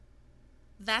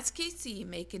That's KC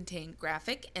may contain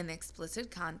graphic and explicit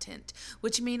content,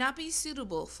 which may not be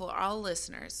suitable for all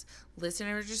listeners.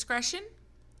 Listener discretion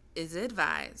is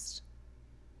advised.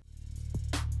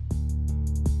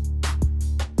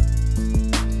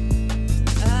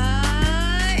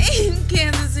 In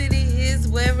Kansas City is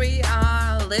where we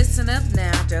are. Listen up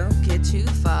now, don't get too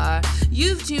far.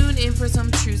 You've tuned in for some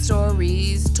true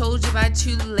stories told you by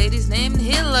two ladies named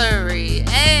Hillary.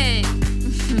 Hey!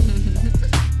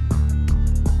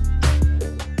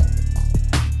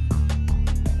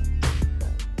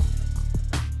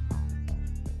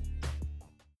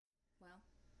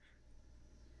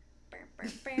 I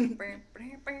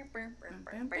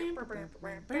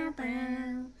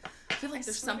feel like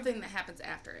there's something that happens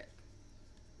after it.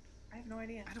 I have no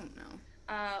idea. I don't know.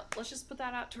 Let's just put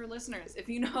that out to our listeners. If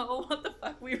you know what the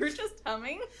fuck we were just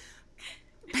humming,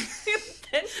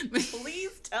 then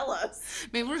please tell us.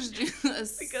 Maybe we'll just do a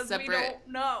Because separate, we don't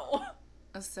know.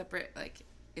 a separate like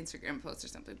Instagram post or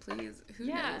something. Please, who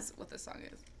Yeah. knows what this song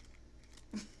is?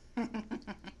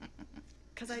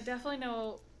 Because I definitely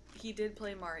know he did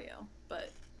play Mario,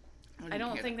 but I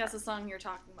don't think that's the song you're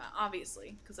talking about,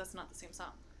 obviously, because that's not the same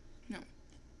song. No.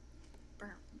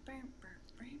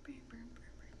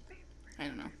 I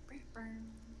don't know.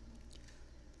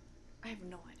 I have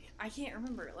no idea. I can't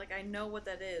remember. Like, I know what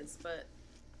that is, but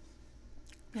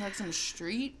Like some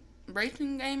street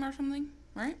racing game or something,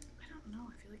 right? I don't know.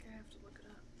 I feel like I have to look it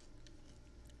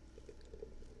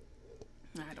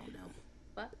up. I don't know.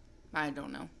 What? I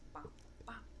don't know.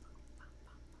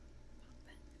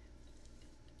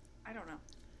 I don't know.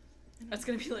 That's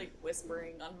gonna be like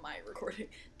whispering on my recording.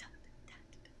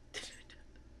 God,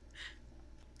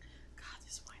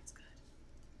 this wine's good.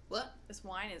 What? This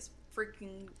wine is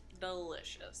freaking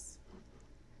delicious.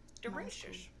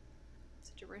 Delicious. It's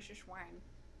a delicious wine.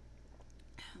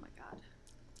 Oh my god.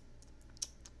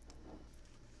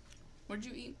 What'd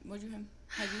you eat? What'd you have?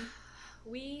 Have you?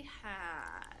 We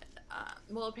had,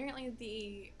 well, apparently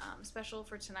the special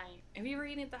for tonight. Have you ever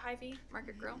eaten at the Hy-Vee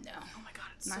Market Grill? No. Oh my god,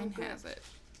 it's Mine so good. has it,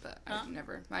 but Huh? I've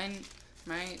never. The one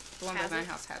by Has my it?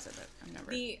 house has it, but I've never.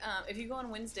 The if you go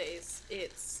on Wednesdays,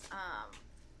 it's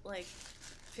like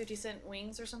 50-cent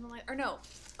wings or something like, or no,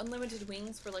 unlimited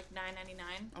wings for like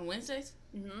 $9.99. On Wednesdays?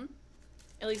 Mm-hmm.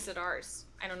 At least at ours.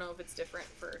 I don't know if it's different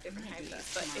for different Might do that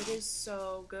Hy-Vees, but it tomorrow. is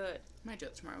so good. Might do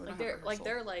it tomorrow. We Like don't have rehearsal.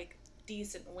 they're like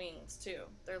decent wings too.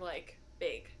 They're like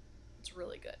big. It's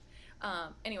really good.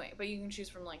 Anyway, but you can choose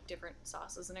from like different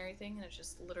sauces and everything, and it's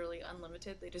just literally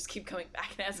unlimited. They just keep coming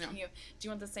back and asking you, do you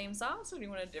want the same sauce or do you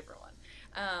want a different one?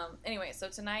 Anyway, so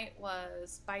tonight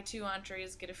was buy 2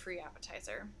 entrees, get a free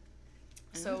appetizer.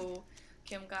 So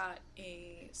Kim got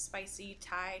a spicy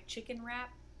Thai chicken wrap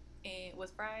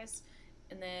with fries,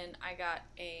 and then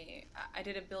I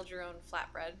did a build your own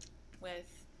flatbread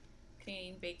with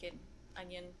Canadian bacon,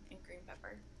 onion, and green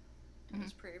pepper. It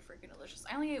was pretty freaking delicious.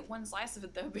 I only ate one slice of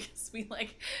it though because we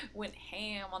like went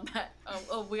ham on that.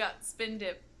 We got spin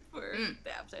dip for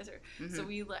the appetizer. So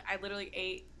I literally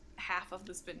ate half of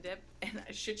the spin dip, and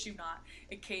I shit you not,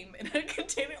 it came in a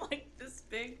container like this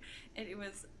big, and it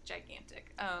was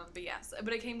gigantic. But yes,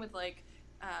 but it came with like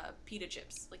pita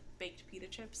chips, like baked pita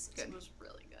chips. So it was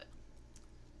really good.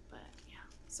 But yeah,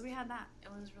 so we had that.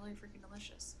 It was really freaking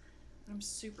delicious. I'm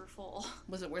super full.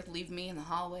 Was it worth leaving me in the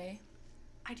hallway?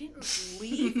 I didn't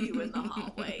leave you in the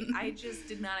hallway. I just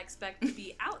did not expect to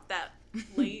be out that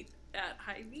late at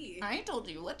Hy-Vee. I told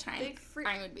you what time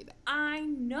I would be there. I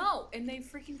know, and they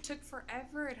freaking took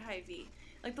forever at Hy-Vee.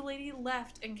 Like, the lady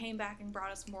left and came back and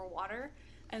brought us more water,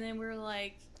 and then we were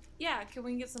like, yeah, can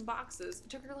we get some boxes? It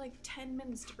took her like 10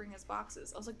 minutes to bring us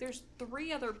boxes. I was like, there's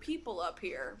 3 other people up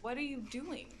here. What are you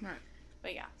doing? Right.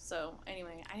 But yeah, so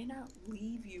anyway, I did not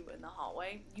leave you in the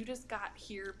hallway. You just got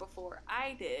here before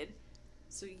I did.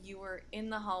 So you were in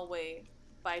the hallway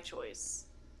by choice.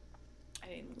 I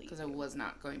didn't leave. Because I was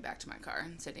not going back to my car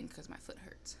and sitting because my foot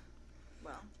hurts.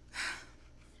 Well,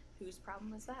 whose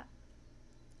problem is that?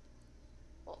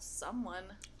 Well, someone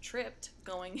tripped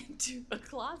going into a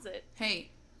closet.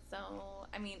 Hey. So,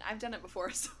 I mean, I've done it before,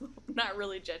 so I'm not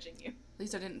really judging you. At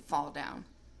least I didn't fall down.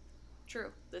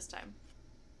 True, this time.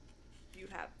 You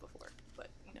have before, but,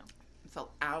 you know. I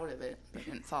fell out of it, but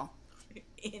didn't fall.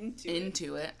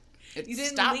 Into it. It you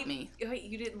didn't stopped me. Wait,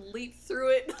 you didn't leap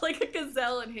through it like a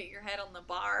gazelle and hit your head on the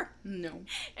bar? No.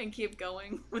 And keep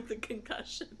going with the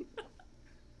concussion?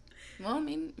 Well, I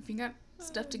mean, if you got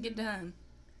stuff to get done,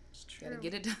 It's you true. gotta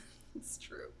get it done. It's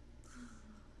true.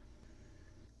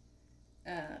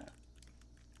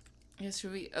 Yes,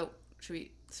 should we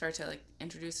start to, like,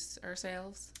 introduce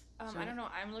ourselves? I don't know.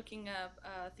 I'm looking up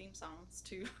theme songs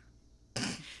to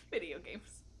video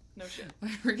games. No shit. We're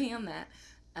working on that.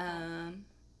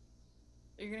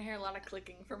 You're gonna hear a lot of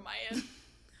clicking from my end.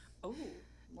 Oh,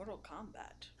 Mortal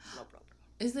Kombat. Blah, blah, blah.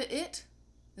 Is it?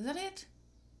 Is that it?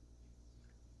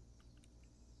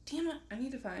 Damn it, I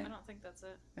need to find. I don't think that's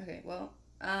it. Okay, well,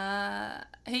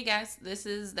 hey guys,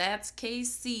 That's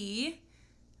KC.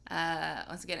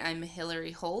 Once again, I'm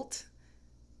Hillary Holt.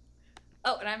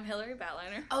 Oh, and I'm Hillary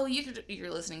Batliner. Oh,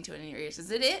 you're listening to it in your ears. Is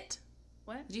it?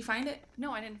 What? Did you find it?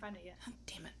 No, I didn't find it yet. Oh,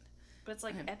 damn it. But it's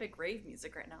like epic rave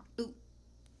music right now. Ooh.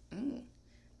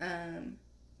 But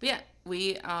yeah,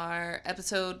 we are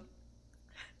episode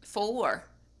 4.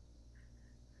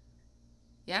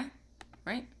 Yeah?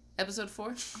 Right? Episode 4? Oh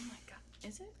my god.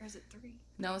 Is it? Or is it 3?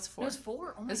 No, it's 4. No, it's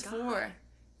 4? Oh my god. It's 4.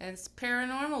 And it's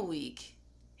Paranormal Week.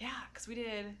 Yeah, because we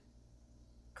did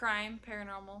crime,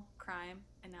 paranormal, crime,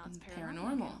 and now it's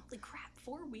paranormal. Holy crap,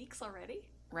 4 weeks already?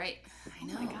 Right. I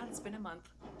know. Oh my god, it's been a month.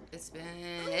 It's been a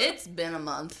month. It's been a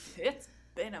month. It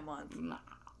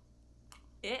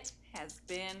has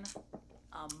been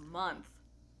a month.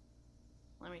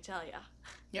 Let me tell ya.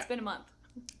 Yeah. It's been a month.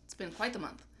 It's been quite the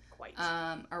month. Quite.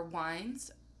 Our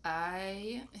wines,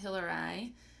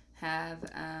 Hillary, have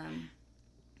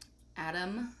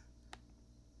Adam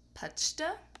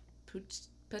Puchta,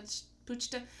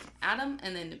 Adam,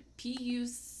 and then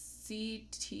Puchta.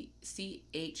 Puchta.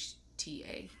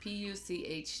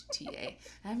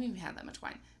 I haven't even had that much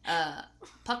wine.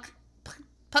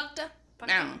 Puchta.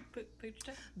 No.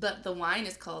 But the wine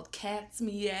is called Cat's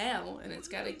Meow, and it's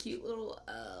got a cute little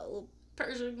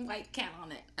Persian white cat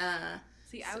on it.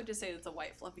 See, I would just say it's a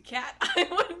white fluffy cat. I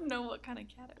wouldn't know what kind of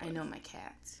cat it was. I know my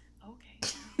cats. Okay.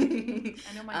 I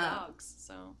know my dogs,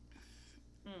 so.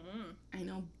 Mm-hmm. I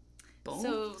know both.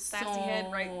 So, sassy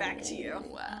head, right back to you.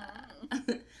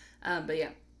 But yeah,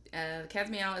 Cat's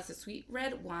Meow is a sweet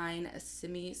red wine, a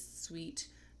semi-sweet,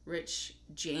 rich,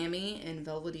 jammy, and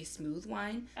velvety smooth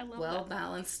wine. I love well that.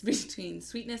 Balanced between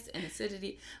sweetness and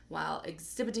acidity, while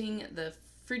exhibiting the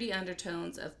fruity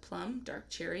undertones of plum, dark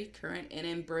cherry, currant, and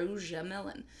ambrosia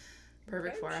melon.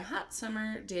 Perfect for a hot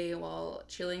summer day while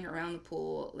chilling around the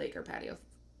pool, lake, or patio.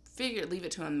 Leave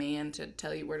it to a man to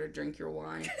tell you where to drink your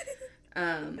wine.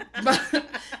 But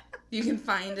you can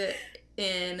find it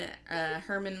in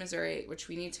Hermann, Missouri, which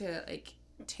we need to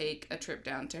take a trip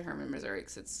down to Hermann, Missouri,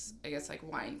 because it's, I guess,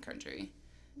 wine country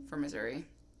for Missouri.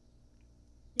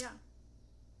 Yeah.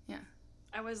 Yeah.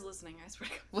 I was listening, I swear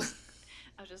to God.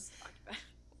 I was just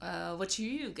occupied. What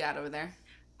you got over there?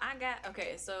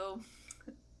 Okay, so...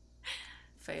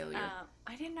 Failure.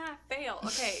 I did not fail.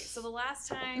 Okay, so the last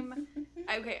time...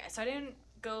 so I didn't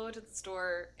go to the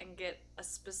store and get a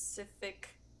specific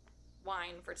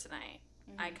wine for tonight.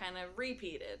 Mm-hmm. I kind of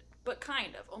repeated, but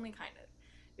only kind of.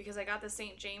 Because I got the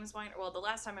St. James wine. Well, the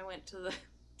last time I went to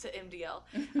MDL,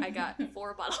 I got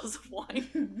 4 bottles of wine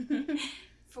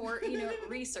for,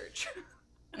 research.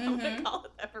 I'm going to call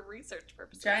it that for research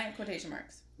purposes. Giant quotation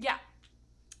marks. Yeah.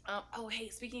 Hey,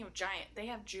 speaking of giant, they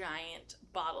have giant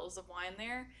bottles of wine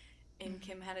there, and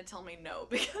Kim had to tell me no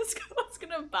because I was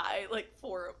going to buy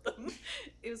 4 of them.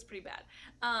 It was pretty bad.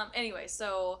 Anyway,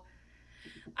 so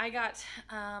I got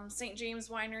St. James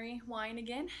Winery wine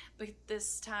again, but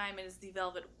this time it is the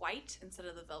Velvet White instead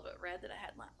of the Velvet Red that I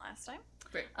had last time.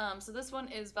 Great. So this one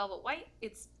is Velvet White.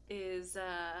 It's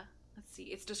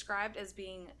described as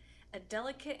being a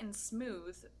delicate and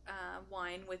smooth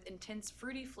wine with intense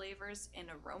fruity flavors and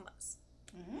aromas.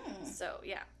 Mm. So,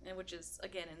 yeah, which is,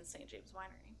 again, in St. James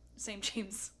Winery. St.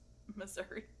 James,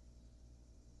 Missouri.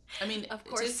 I mean, of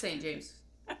course, it's St. James.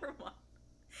 Never mind.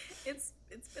 It's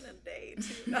been a day,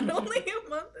 too. Not only a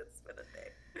month, it's been a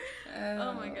day.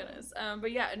 Oh, my goodness.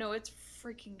 But, yeah, no, it's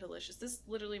freaking delicious. This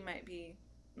literally might be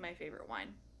my favorite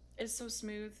wine. It's so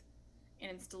smooth,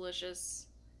 and it's delicious,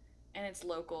 and it's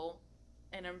local,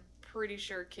 and I'm pretty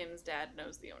sure Kim's dad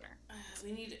knows the owner.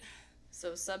 We need...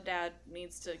 So sub-dad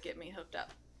needs to get me hooked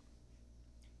up.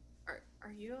 Are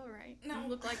you alright? No. You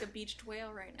look like a beached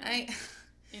whale right now.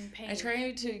 In pain. I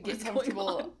try to get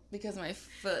comfortable because my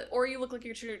foot... Or you look like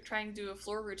you're trying to do a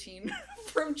floor routine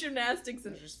from gymnastics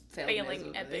and just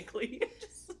failing epically.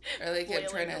 Or they kept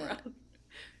trying to...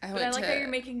 I like how you're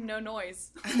making no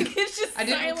noise. It's just I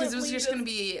didn't, because it was just going to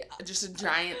be just a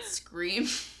giant scream.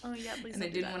 Oh, yeah, please. And I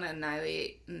didn't want to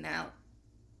annihilate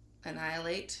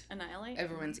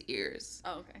everyone's ears.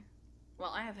 Oh, okay.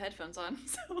 Well, I have headphones on,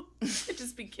 so it'd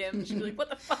just be Kim. She'd be like, what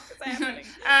the fuck is happening?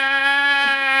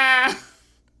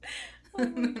 Oh,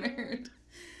 nerd.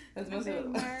 That's most of it.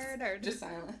 Murdered. Just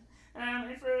silent.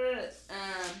 And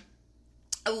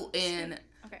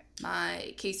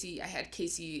I had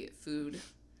Casey food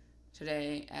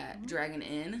today at Dragon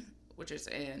Inn, which is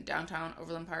in downtown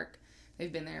Overland Park.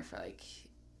 They've been there for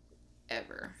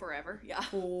ever. Forever, yeah.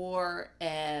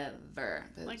 Forever.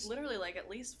 Like, literally, like, at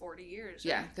least 40 years.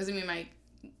 Yeah, because, I mean,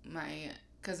 my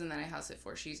cousin that I house sit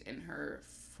for, she's in her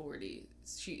 40s.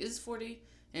 She is 40,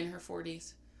 in her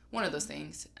 40s. One of those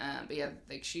things. But, yeah,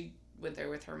 like, she went there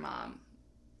with her mom.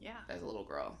 Yeah. As a little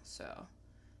girl, so.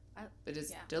 It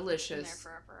is delicious. Been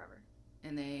there forever.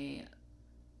 And they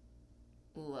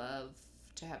love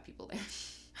to have people there.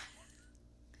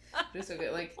 Just so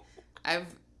good. Like, I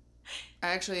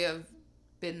actually have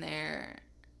been there,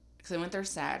 because I went there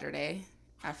Saturday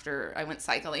after I went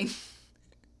cycling.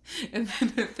 And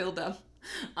then it filled up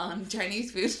on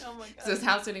Chinese food. Oh my god. So I was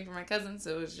house sitting for my cousin,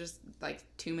 so it was just like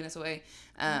 2 minutes away.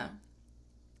 And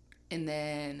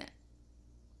then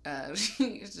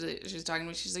she was talking to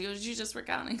me. She's like, "Oh, did you just work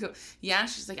out?" And I go, "Yeah."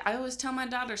 She's like, "I always tell my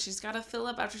daughter she's got to fill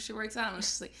up after she works out." And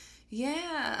she's like,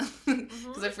 "Yeah,"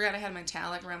 because I forgot I had my towel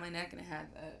like around my neck, and I had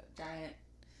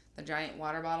the giant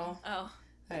water bottle. Oh.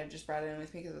 That I just brought it in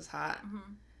with me because it was hot.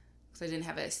 Because I didn't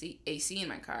have AC in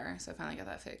my car, so I finally got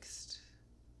that fixed.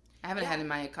 I haven't had it in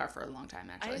my car for a long time,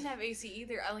 actually. I didn't have AC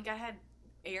either. I had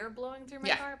air blowing through my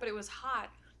car, but it was hot.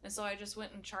 And so I just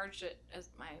went and charged it at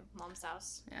my mom's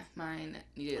house. Yeah, mine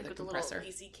needed the compressor. With the little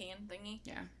AC can thingy.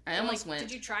 Yeah. I almost went.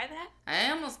 Did you try that? I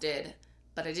almost did,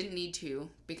 but I didn't need to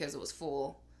because it was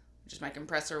full. Just my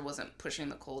compressor wasn't pushing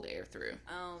the cold air through.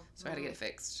 Oh. So I had to get it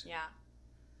fixed. Yeah.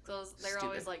 So they're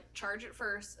always like, charge it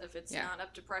first. If it's not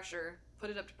up to pressure, put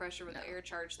it up to pressure with the air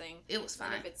charge thing. It was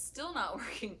fine. And if it's still not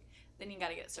working, then you got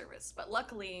to get service. But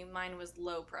luckily, mine was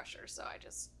low pressure, so I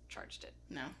just charged it.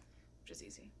 No. Which is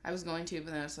easy. I was going to,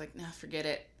 but then I was like, no, forget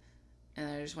it. And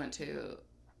then I just went to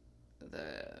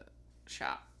the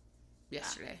shop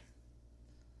yesterday.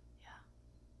 Yeah.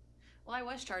 Well, I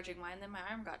was charging mine, then my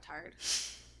arm got tired.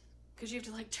 Because you have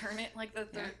to, like, turn it, like, the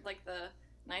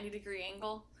 90-degree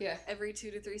angle every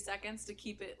 2 to 3 seconds to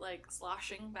keep it, like,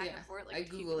 sloshing back and forth. Like, I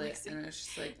Googled it, and it's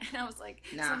just like... And I was like,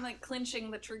 so I'm, like,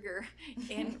 clenching the trigger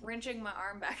and wrenching my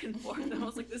arm back and forth. And I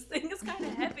was like, this thing is kind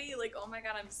of heavy. Like, oh, my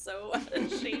God, I'm so out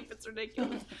of shape. It's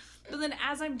ridiculous. But then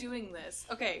as I'm doing this,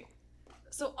 okay,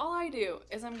 so all I do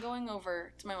is I'm going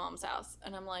over to my mom's house,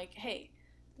 and I'm like, hey,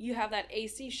 you have that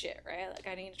AC shit, right? Like,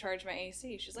 I need to charge my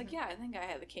AC. She's like, yeah, I think I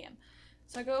have the can.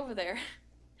 So I go over there.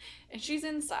 And she's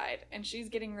inside, and she's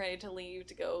getting ready to leave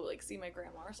to go, like, see my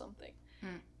grandma or something.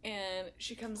 And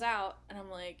she comes out, and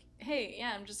I'm like, hey,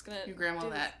 yeah, I'm just gonna... Your grandma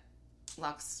that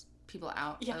locks people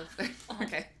out? Yeah.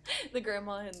 Okay. The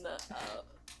grandma in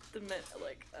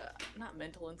not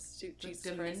mental institute,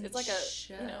 Jesus Christ. It's like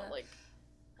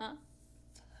huh?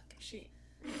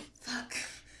 Fuck.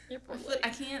 Your poor I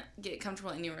can't get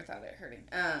comfortable anywhere without it hurting.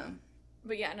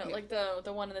 But yeah, no, like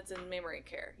the one that's in memory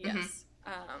care, yes.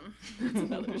 That's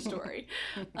another story.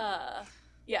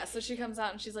 Yeah, so she comes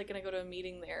out and she's like gonna go to a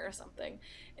meeting there or something,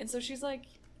 and so she's like,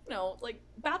 like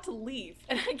about to leave,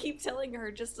 and I keep telling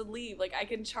her just to leave, like, I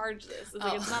can charge this. It's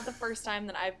like, it's not the first time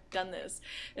that I've done this.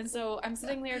 And so I'm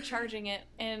sitting there charging it,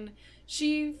 and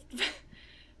she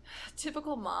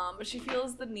typical mom, but she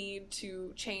feels the need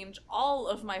to change all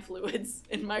of my fluids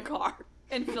in my car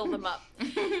and fill them up.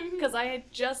 Because I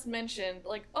had just mentioned,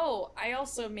 like, oh, I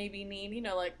also maybe need,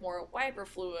 like, more wiper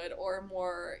fluid or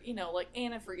more, like,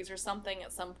 antifreeze or something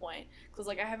at some point. Because,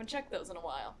 like, I haven't checked those in a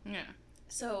while. Yeah.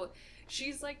 So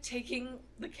she's, like, taking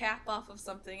the cap off of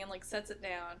something and, like, sets it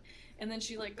down. And then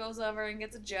she, like, goes over and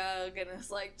gets a jug and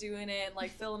is, like, doing it and,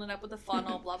 like, filling it up with a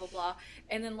funnel, blah, blah, blah.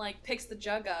 And then, like, picks the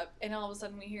jug up. And all of a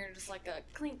sudden we hear just, like, a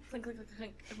clink, clink, clink, clink,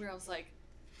 clink. And I was like...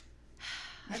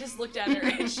 I just looked at her,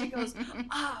 and she goes,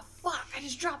 fuck, I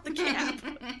just dropped the cap.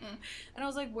 And I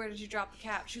was like, where did you drop the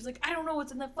cap? She was like, I don't know,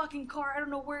 it's in the fucking car, I don't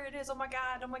know where it is, oh my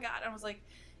god. And I was like,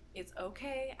 it's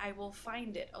okay, I will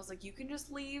find it. I was like, you can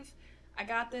just leave, I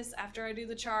got this. After I do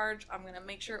the charge, I'm gonna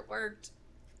make sure it worked.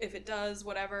 If it does,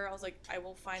 whatever, I was like, I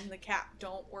will find the cap,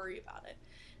 don't worry about it.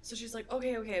 So she's like,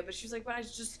 okay, but she's like, but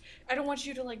I don't want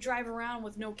you to, like, drive around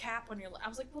with no cap on your... I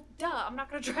was like, well, duh, I'm not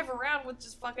going to drive around with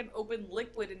just fucking open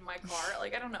liquid in my car.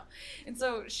 Like, I don't know. And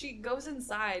so she goes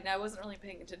inside, and I wasn't really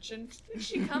paying attention.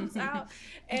 She comes out,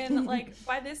 and, like,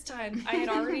 by this time, I had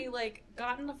already, like,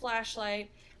 gotten a flashlight,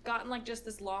 gotten, like, just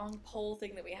this long pole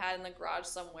thing that we had in the garage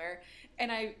somewhere,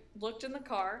 and I looked in the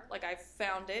car, like, I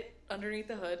found it underneath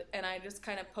the hood, and I just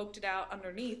kind of poked it out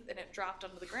underneath, and it dropped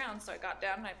onto the ground, so I got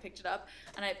down, and I picked it up,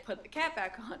 and I put the cap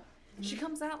back on. She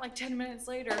comes out, like, 10 minutes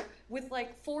later with,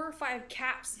 like, 4 or 5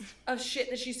 caps of shit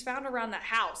that she's found around the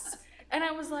house, and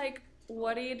I was like,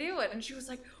 what are you doing? And she was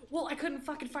like, well, I couldn't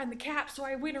fucking find the cap, so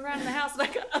I went around the house, and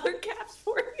I got other caps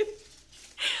for you.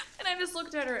 And I just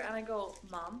looked at her, and I go,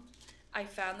 Mom, I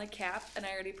found the cap, and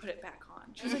I already put it back on.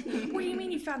 She was like, what do you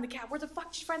mean you found the cap? Where the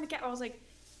fuck did you find the cap? I was like,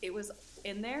 it was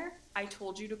in there. I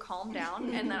told you to calm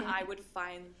down, and then I would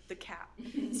find the cap.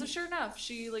 So sure enough,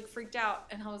 she like freaked out,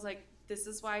 and I was like, this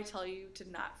is why I tell you to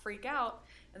not freak out,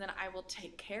 and then I will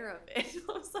take care of it.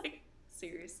 I was like,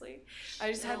 seriously? I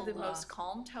just had the most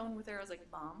calm tone with her. I was like,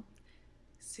 Mom,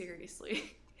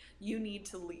 seriously, you need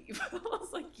to leave. I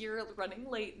was like, you're running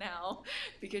late now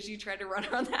because you tried to run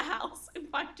around the house and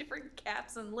find different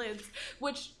caps and lids,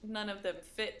 which none of them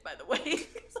fit, by the way.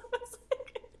 So I was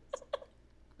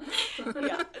like,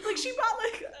 yeah, it's like she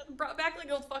brought back like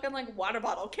a fucking like water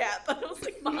bottle cap. And I was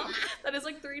like, Mom, that is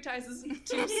like 3 times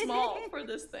too small for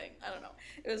this thing. I don't know.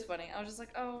 It was funny. I was just like,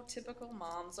 oh, typical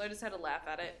mom. So I just had to laugh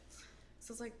at it.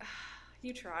 So it's like,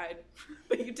 you tried,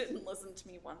 but you didn't listen to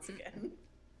me once again.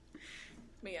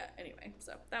 But yeah, anyway,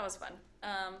 so that was fun.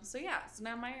 So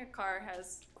now my car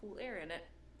has cool air in it.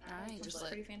 Alright, just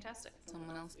let pretty fantastic.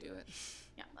 someone else do it.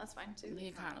 Yeah, that's fine too. The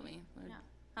economy. Yeah.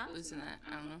 Huh? Boosting that.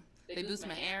 I don't know. They boost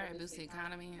my air, I boost the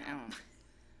economy. I don't know.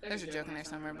 There's a joke in there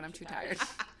somewhere, but I'm too tired.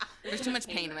 There's too much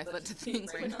pain in my foot to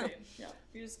think right now. Yeah,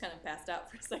 you just kind of passed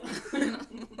out for a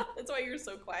second. That's why you're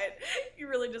so quiet. You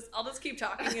really I'll just keep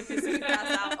talking if you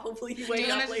pass out. Hopefully you wake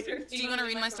up later. Do you want to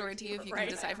read my story to you if you can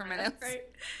decipher my notes? Right.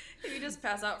 If you just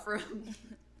pass out from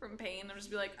pain, I'll just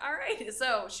be like, all right,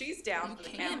 so she's down for the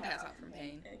count. You can pass out from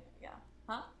pain. Yeah.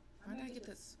 Huh? Why did I get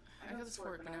this? I got this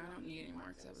fork, but now I don't need it anymore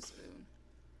because I have a spoon.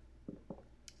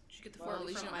 Did you get the fork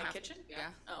from my kitchen?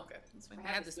 Yeah. Oh, okay. That's fine. I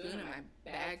had the spoon in my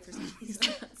bag for some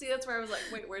reason. See, that's where I was like,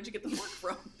 wait, where'd you get the fork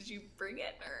from? Did you bring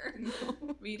it? Or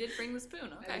well, you did bring the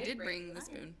spoon, okay. I did bring the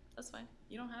spoon. That's fine.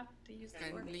 You don't have to use the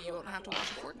fork. And you won't have to wash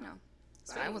the fork now.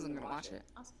 So I wasn't going to watch it.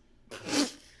 Awesome.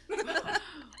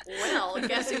 Well,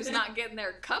 guess who's not getting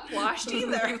their cup washed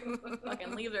either?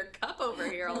 Fucking leave their cup over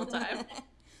here all the time.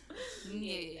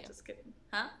 Yeah. Just kidding.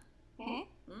 Huh?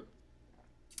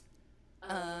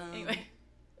 Anyway.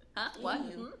 Huh? What?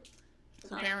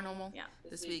 So paranormal. Yeah.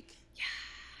 This week.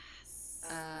 Yes.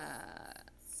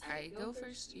 I go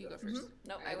first. You go first.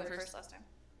 Nope, I went first last time.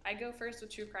 I go first with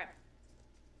true crime.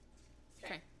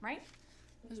 Okay. Right?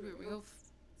 We go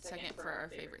second for our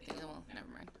favorite thing. Well, never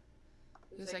mind.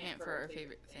 We go second for our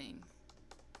favorite thing.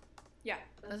 Yeah.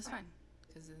 That's fine.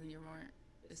 Because then you're more.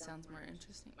 It sounds more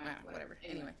interesting. Whatever.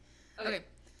 Anyway. Okay.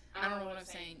 I don't know what I'm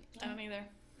saying. I don't either.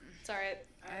 It's alright.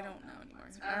 I don't know anymore.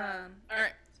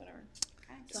 Alright. Whatever.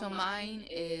 Okay. So mine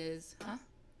is. Huh?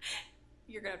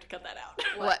 You're gonna have to cut that out.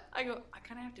 What? I kind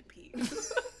of have to pee.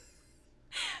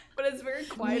 But it's very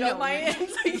quiet on my end,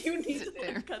 so you need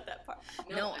to cut that part out.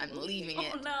 No, I'm leaving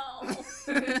it. Oh, no.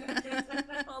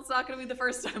 Well, it's not going to be the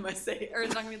first time I say it, or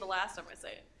it's not going to be the last time I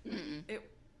say it. Mm-mm. It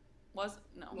was,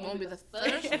 no. It won't be the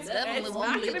first. It's not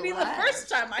going to be the first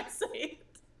time I say it.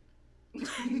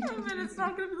 I mean, it's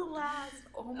not going to be the last.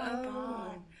 Oh, my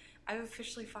God. I've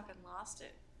officially fucking lost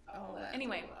it. Oh,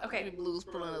 anyway, okay. Blues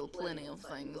plenty of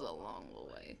things along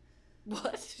the way.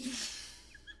 What?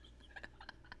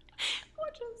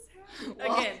 What just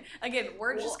happened? Again,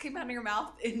 words just came out of your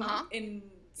mouth in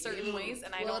certain ways,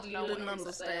 and I don't know. You didn't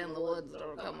understand the words that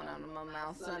are coming out of my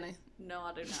mouth, Sonny. No,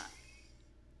 I do not.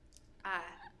 I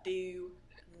do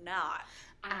not.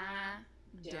 I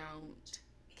don't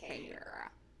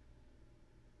care.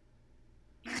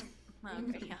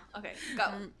 Okay, yeah. Okay,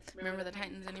 go. Remember the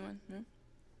Titans, anyone?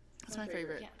 That's my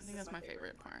favorite. Yes. I think that's my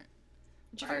favorite part.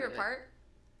 What's your favorite part?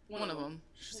 One of them.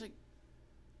 Just like,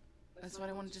 that's what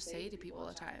I want to just say to people all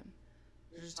the time.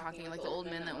 They're just talking like the old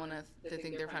men that they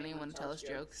think they're funny and want to tell us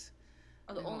jokes.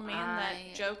 Oh, the old man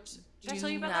that joked. Did I tell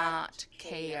you about that? Do not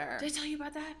care. Did I tell you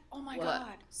about that? Oh my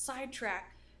God.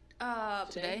 Sidetrack.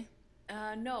 Today?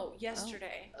 No,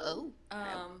 yesterday. Oh.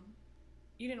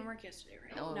 You didn't work yesterday,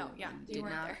 right? No, yeah, did you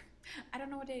weren't not. there. I don't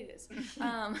know what day it is.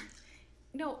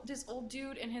 No, this old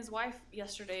dude and his wife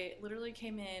yesterday literally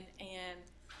came in, and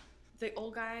the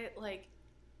old guy, like,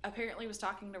 apparently was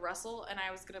talking to Russell, and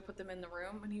I was going to put them in the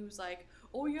room, and he was like,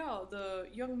 oh yeah, the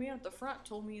young man at the front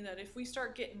told me that if we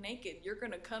start getting naked, you're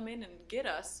going to come in and get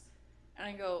us. And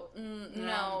I go,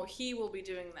 no, he will be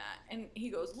doing that. And he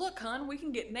goes, look, hon, we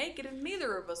can get naked and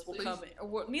neither of us will come in,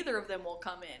 or neither of them will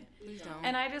come in. Please don't.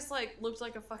 And I just, like, looked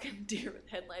like a fucking deer with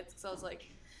headlights, because I was like,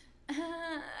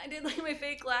 I did, like, my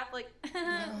fake laugh, like,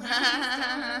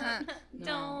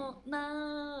 don't,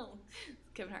 no.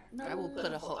 Kevin Hart, no. I will put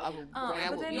a hose.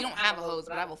 you don't have a hose,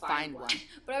 but I will find one.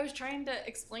 But I was trying to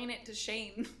explain it to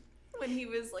Shane when he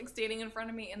was, like, standing in front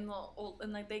of me and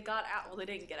like, they got out. Well, they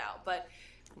didn't get out, but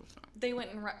they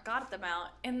went and got them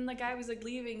out. And the guy was, like,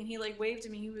 leaving, and he, like, waved to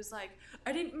me. He was like,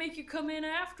 I didn't make you come in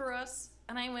after us.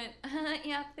 And I went,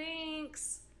 yeah,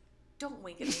 thanks. don't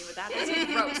wink at me with that. That's like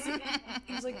gross.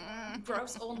 He was like,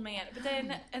 gross old man. But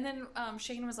then,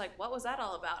 Shane was like, what was that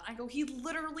all about? And I go, he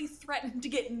literally threatened to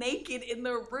get naked in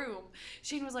the room.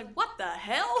 Shane was like, what the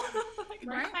hell? Like,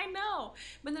 right? I know.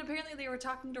 But then apparently they were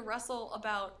talking to Russell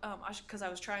about, because I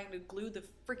was trying to glue the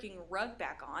freaking rug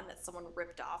back on that someone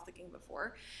ripped off the game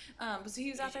before. So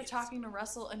he was out there talking to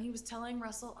Russell, and he was telling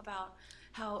Russell about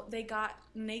how they got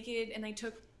naked and they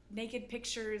took naked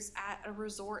pictures at a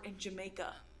resort in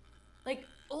Jamaica. Like,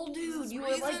 old dude, you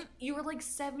were like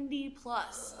 70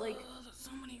 plus. Like,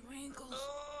 so many wrinkles.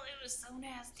 Oh, it was so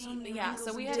nasty. So many yeah, wrinkles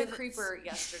so we and had a divots. creeper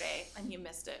yesterday, and you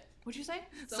missed it. What'd you say?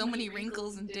 So many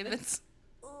wrinkles and divots.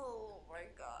 Oh my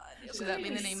god. Should that be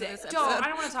the name of this episode? Don't. I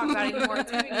don't want to talk about it anymore.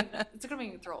 It's gonna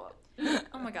make me throw up.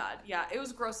 Oh my god. Yeah, it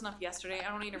was gross enough yesterday. I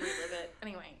don't need to relive it.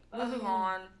 Anyway, moving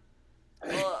on.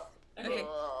 Okay.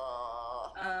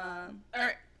 All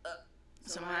right.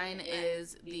 So mine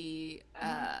is the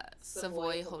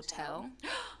Savoy Hotel.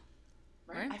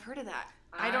 Right? I've heard of that.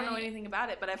 I don't know anything about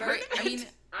it, but I've heard Right. it. I mean,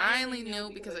 I only know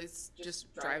because it's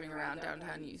just driving around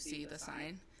downtown. You see the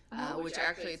sign, which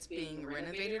actually it's being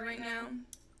renovated right now.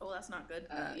 Oh, that's not good.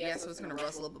 Yeah, so it's gonna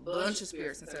rustle up a bunch of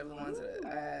spirits instead of the ones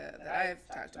that I've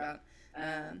talked about.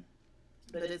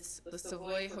 But it's the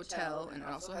Savoy Hotel, and it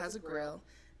also has a grill.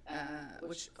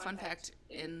 Which, fun fact,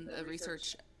 in the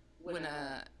research, when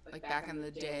like back in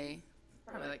the day,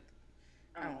 probably like,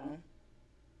 I don't know,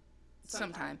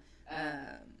 sometime,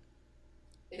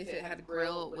 if it had a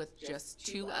grill with just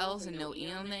 2 L's and no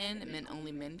E on the end, it meant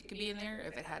only men could be in there.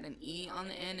 If it had an E on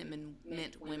the end, it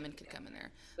meant women could come in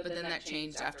there. But then that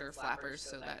changed after flappers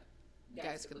so that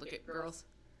guys could look at girls.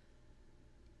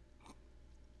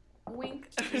 Wink.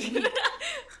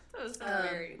 That was so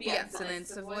weird. Yeah, so then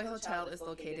Savoy Hotel is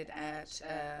located at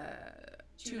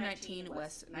 219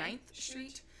 West 9th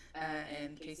Street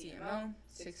in KCMO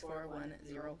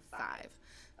 64105.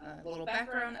 A little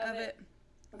background of it.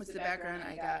 What's the background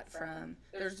I got from,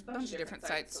 there's a bunch of different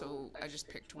sites, so I just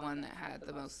picked one that had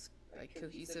the most like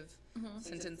cohesive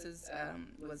sentences,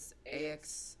 was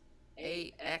axs.com.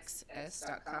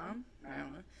 I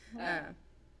don't know.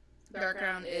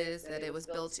 Background is that it was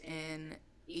built in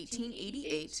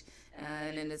 1888,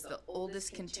 and it is the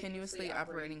oldest continuously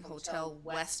operating hotel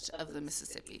west of the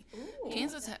Mississippi.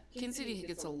 Kansas City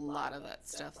gets a lot of that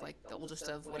stuff, like the oldest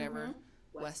of whatever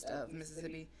west of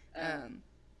Mississippi.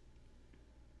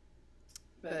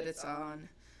 But it's on.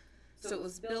 So it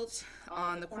was built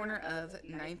on the corner of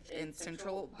 9th and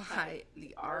Central by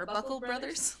the Arbuckle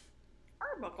brothers.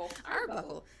 Arbuckle,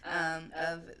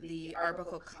 of the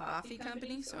Arbuckle Coffee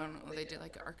Company. So I don't know, they did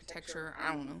like architecture,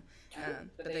 I don't know.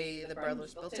 But the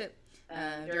brothers built it.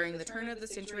 During the turn of the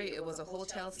century, it was a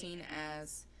hotel that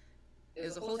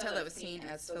was seen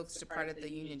as folks departed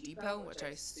the Union Depot, which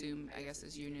I guess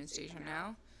is Union Station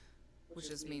now, which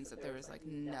just means that there was like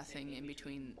nothing in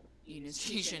between Union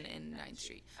Station and 9th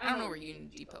Street. I don't know where Union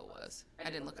Depot was.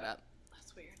 I didn't look it up.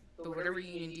 That's weird. But whatever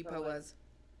Union Depot was,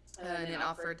 and it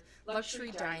offered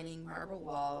luxury dining, marble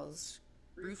walls,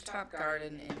 rooftop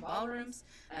garden, and ballrooms,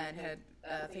 and had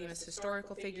famous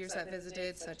historical figures that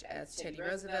visited, such as Teddy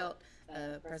Roosevelt,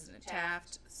 President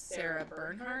Taft, Sarah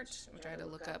Bernhardt, which I had to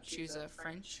look up. She was a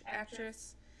French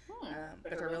actress,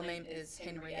 but her real name is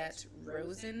Henriette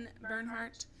Rosen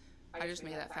Bernhardt. I just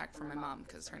made that fact for my mom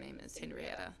because her name is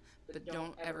Henrietta, but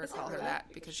don't ever call her that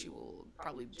because she will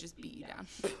probably just beat you down.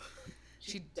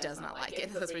 She does not like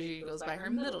it. That's why she goes by her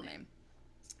middle name,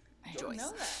 Joyce. I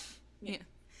know that.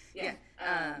 Yeah.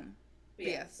 But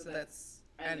yeah, so that's,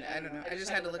 and I don't know. I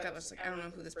just had to look up. I was like, I don't know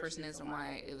who this person is and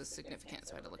why it was significant,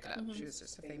 so I had to look it up. She was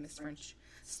just a famous French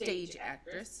stage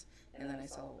actress, and then I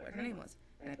saw what her name was,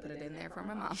 and I put it in there for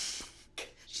my mom.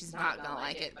 She's not gonna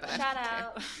like it, but Shout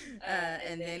out.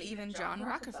 And then even John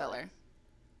Rockefeller.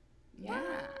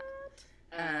 Yeah.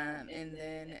 And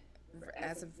then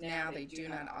as of now, they do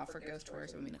not offer ghost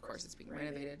tours. I mean, of course, it's being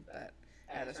renovated, but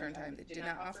at a certain time, they did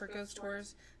not offer ghost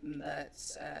tours. But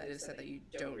it is said that you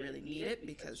don't really need it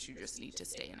because you just need to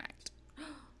stay a night.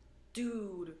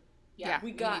 Dude. Yeah,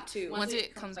 we got to. Once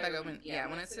it comes back open,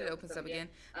 once it opens up again.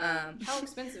 How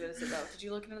expensive is it though? Did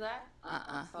you look into that?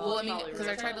 Well, I mean, because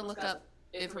I tried to look up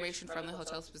information from the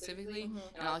hotel specifically,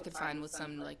 and all I could find was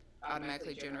some like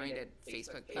automatically generated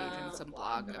Facebook page and some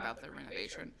blog about the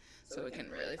renovation. So we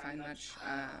couldn't really find much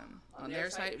on their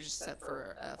site. It was just set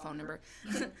for a phone number.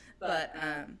 But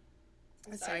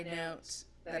a side note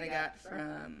that I got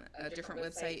from a different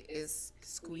website is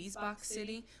Squeezebox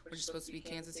City, which is supposed to be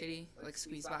Kansas City, like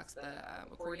Squeezebox the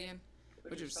accordion,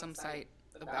 which is some site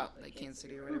about like Kansas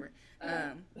City or whatever.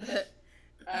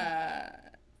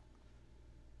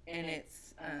 And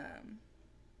it's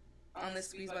on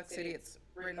is Squeezebox City. It's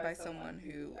written by someone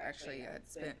who actually had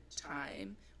spent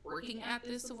time working at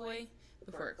the Savoy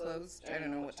before it closed. I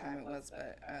don't know what time it was,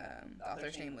 but the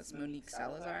author's name was Monique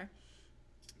Salazar.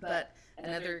 But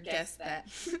another guest that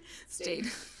stayed,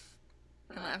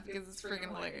 I laugh because it's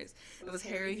freaking hilarious. It was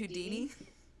Harry Houdini,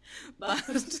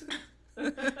 but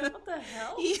What the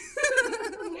hell?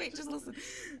 Wait, just listen.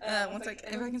 One sec,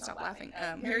 if I can stop laughing.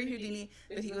 Harry Houdini,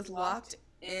 but he was locked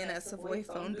in a Savoy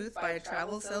phone booth by a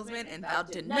travel salesman and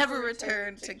vowed to never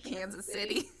return to Kansas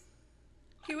City.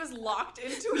 He was locked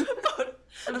into a boat.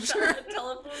 I'm sure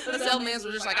telephone. the salesman was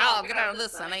just like, "Oh, get out of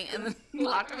this, honey," and then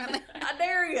locked him in there. I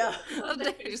dare ya. I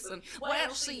dare you, son. Well,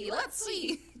 let's see.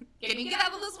 Can you get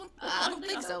out of this one? I don't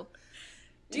think so.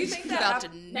 Do you think He that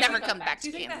vowed to never come back Do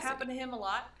you to think Kansas that happened to him a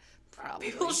lot? Probably.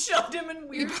 People shoved him in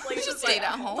weird probably places. just stayed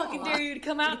like, at home Fucking a dare lot. you to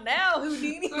come out now,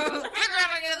 Houdini. Figure out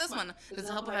how to get out of this one. Does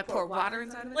it help if I pour water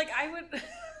inside of it? Like, I would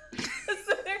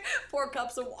sit there, pour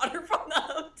cups of water from the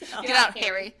hotel. Get out,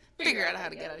 Harry. Figure out how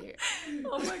to get out of here.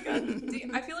 Oh my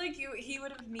god. I feel like he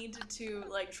would have needed to,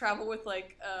 like, travel with,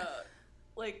 like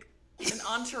an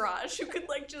entourage who could,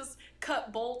 like, just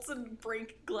cut bolts and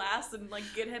break glass and, like,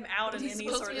 get him out in He's any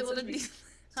supposed sort to be of able to do.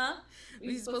 Huh?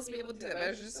 He's supposed to be able to do that. But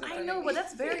it's just so I funny. know, but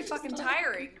that's very fucking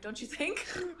tiring, don't you think?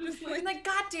 I'm like,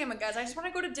 god damn it, guys, I just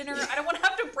want to go to dinner. I don't want to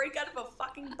have to break out of a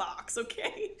fucking box,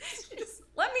 okay? Just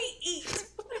let me eat.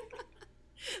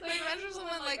 Like, imagine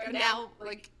someone like now,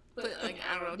 like, put, like,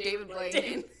 I don't know, David Blaine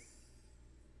in.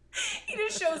 He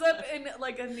just shows up in,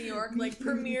 like, a New York, like,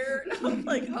 premier,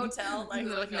 like, hotel. Like,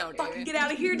 They're like, no, fucking David. get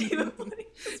out of here, David Blaine.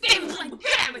 David Blaine,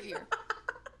 get out of here.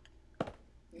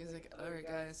 He's like, alright,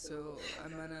 guys, so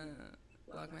I'm gonna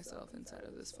lock myself inside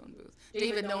of this phone booth.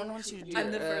 David, no one wants you to do it.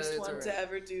 I'm the first It's one alright. to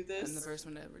ever do this. I'm the first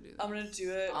one to ever do this. I'm gonna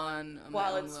do it On my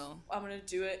while own it's. will. I'm gonna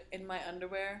do it in my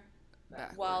underwear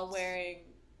Backwards. while wearing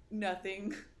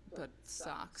nothing But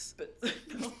socks but.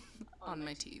 No. on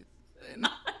my teeth. And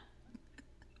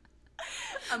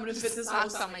I'm gonna fit this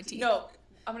Socks whole on my teeth. No,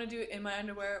 I'm gonna do it in my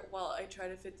underwear while I try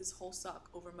to fit this whole sock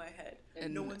over my head.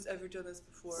 And no one's ever done this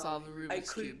before. solve a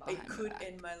Rubik's Cube I behind my could back.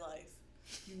 in my life.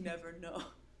 You never know.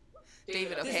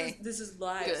 David, okay. This is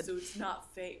live, Good. so it's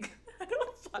not fake. I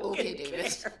don't fucking Okay,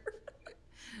 David. care.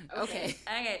 Okay.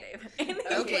 Okay, David.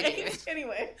 Okay, David.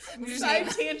 Anyway, We just side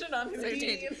need- tangent on Side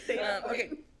Houdini and tangent. David.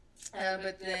 Okay.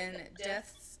 But then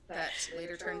deaths that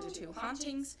later turned into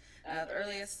hauntings. The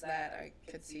earliest that I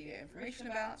could see information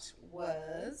about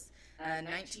was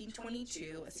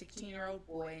 1922. A 16-year-old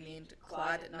boy named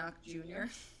Claude Knock Jr.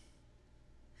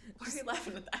 Why are you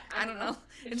laughing at that? I don't know.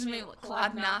 It just made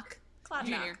Claude Knock Claude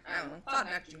Jr. Knock. I don't know. Claude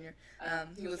Knock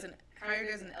Jr. He was hired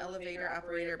as an elevator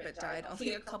operator, but died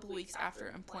only a couple weeks after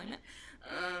employment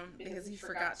because he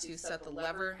forgot to set the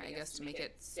lever, I guess, to make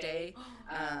it stay.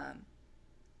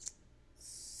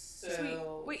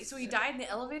 So So he died in the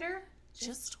elevator?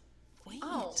 just wait.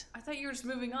 Oh, I thought you were just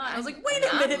moving on. I was like, I'm wait a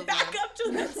not minute, moving back on. up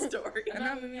to that story. I'm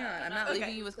not moving on. I'm not Okay.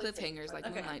 leaving you with cliffhangers like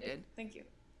Okay. Moonlight did. Thank you.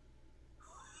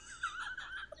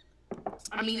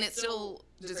 I mean, it still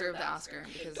deserved the Oscar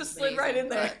because Just it's slid right in amazing,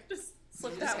 there. but Just I'm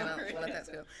slip just that gonna one right let in.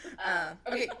 that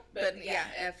go. Okay, but yeah,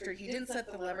 after he didn't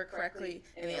set the lever correctly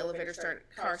and the elevator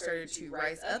car started to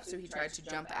rise up, so he tried to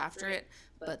jump after it,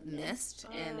 but missed,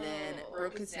 and then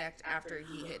broke his neck after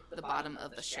he hit the bottom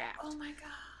of the shaft. Oh my god.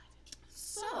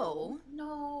 So,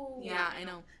 No. yeah, I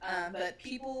know. But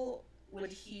people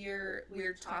would hear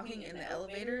weird talking in the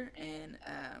elevator, and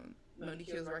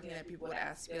Monique was working there. People would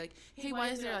ask, be like, "Hey, why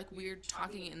is there like weird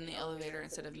talking in the elevator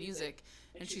instead of music?"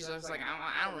 And she's always like,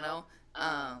 "I don't know."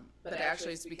 But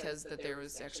actually, it's because that there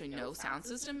was actually no sound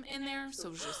system in there, so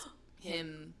it was just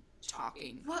him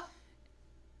talking. What?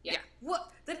 Yeah.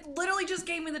 What? That literally just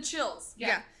gave me the chills.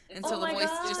 Yeah. And so Oh the my voice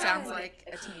just sounds God. like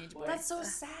a teenage boy. That's so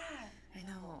sad. I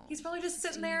know. He's probably just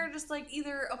sitting there, just like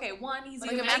either he's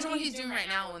Like, either imagine what he's doing right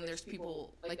now when there's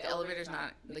people, like, the elevator's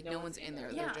not, like, no one's in there.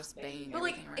 Yeah. They're just banging But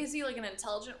like, everything around. is he like an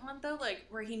intelligent one though? Like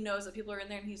where he knows that people are in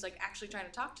there and he's like actually trying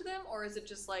to talk to them, or is it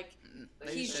just like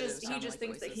They he said it just sounded like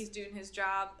thinks that voices. he's doing his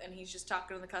job and he's just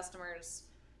talking to the customers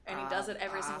and he does it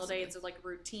every single day. Possibly. It's like a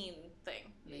routine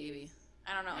thing. Maybe.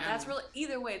 I don't know. I That's don't know. really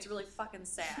either way. It's really fucking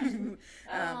sad. The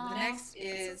Aw. next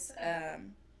is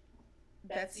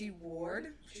Betsy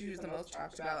Ward. She was the most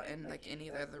talked about in like any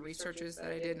of the other researches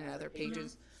that I did and other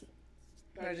pages.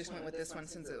 But I just went with this one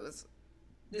since it was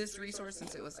this resource,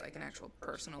 since it was like an actual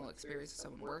personal experience of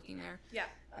someone working there. Yeah.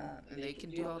 And they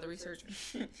can do all the research.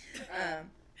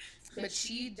 But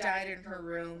she died in her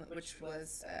room, which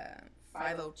was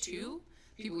 502.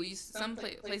 People used some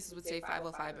places would say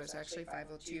 505, but it's actually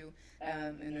 502,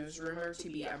 and it was rumored to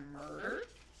be a murder.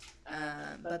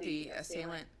 But the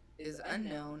assailant is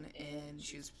unknown, and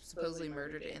she was supposedly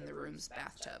murdered in the room's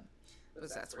bathtub,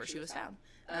 because that's where she was found.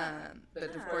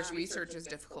 But of course, research is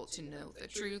difficult to know the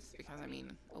truth, because, I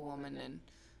mean, a woman in,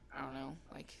 I don't know,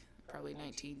 like, probably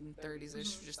 1930s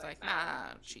is just like,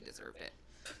 she deserved it.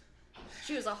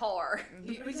 She was a whore.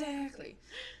 Exactly.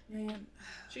 Man.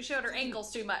 She showed her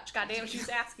ankles too much. Goddamn, she was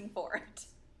asking for it.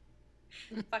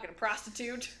 Fucking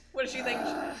prostitute. What does she think?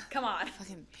 Come on.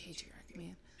 Fucking patriarchy,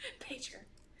 man. Patriarch.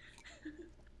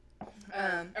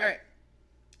 Alright.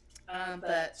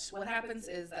 But what happens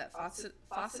is that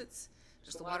faucets,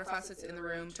 just the water faucets in the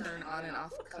room, turn on and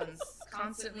off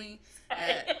constantly.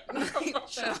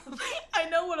 Shut up. I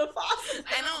know what a faucet is.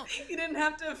 I know. You didn't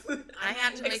have to I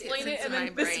had to make explain it and in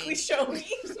then my physically brain. show me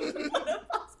what a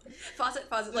faucet.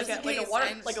 Faucet, like a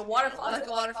water Like a water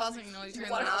faucet, you know, you turn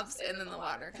the knobs and then the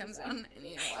water comes down and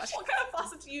you wash. What kind of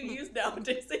faucet do you use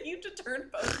nowadays that you have to turn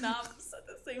both knobs at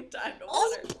the same time to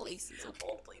Old water? places.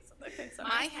 Old places. Okay, sorry.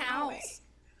 My house.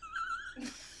 That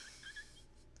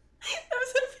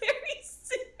was a very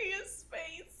serious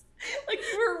face. Like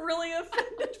you were really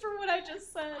offended for what I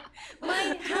just said.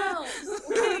 My house.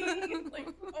 Like,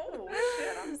 oh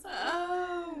shit, I'm sorry.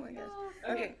 Oh my gosh.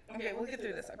 Okay, we'll get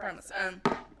through this, I promise.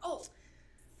 Oh.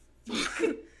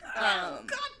 God.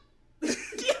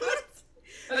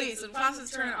 Okay, so the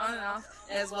faucets turn on and off,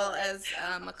 as well as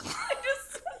a clock. I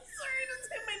just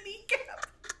hit my kneecap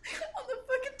on the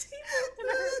fucking table and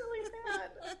it hurt really bad.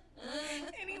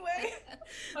 Anyway.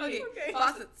 Okay.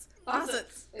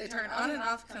 Faucets. They turn on and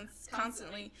off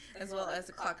constantly, as well as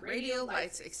the clock, radio,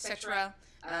 lights, etc.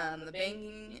 The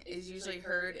banging is usually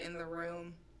heard in the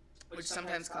room, which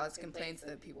sometimes causes complaints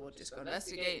that people would just go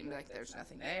investigate and be like, there's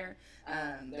nothing there.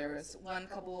 There was one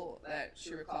couple that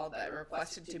she recalled that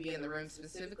requested to be in the room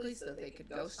specifically so that they could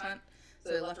ghost hunt.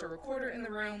 So they left a recorder in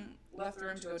the room, left the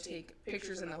room to go take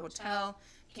pictures in the hotel,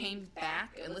 came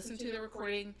back and listened to the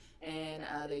recording, and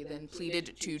they then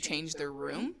pleaded to change their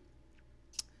room.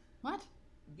 What?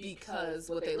 Because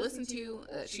what they listened to,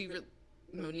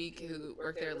 Monique, who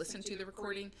worked there, listened to the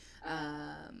recording,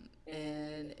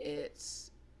 and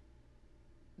she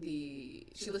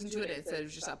listened to it, it said it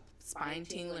was just a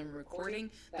spine-tingling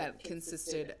recording that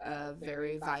consisted of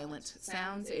very violent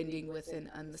sounds, ending with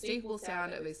an unmistakable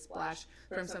sound of a splash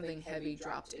from something heavy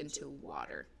dropped into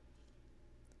water.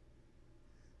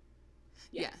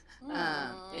 Yeah.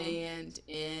 And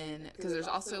because there's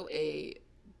also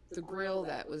the grill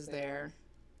that was there,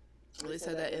 they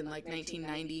said that in like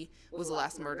 1990 was the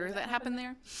last murder that happened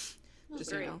there.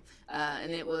 Just so you know.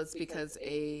 And it was because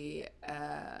a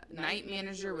night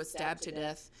manager was stabbed to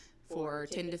death for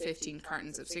 10 to 15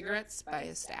 cartons of cigarettes by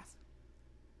his staff.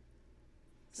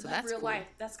 So that's real cool. life.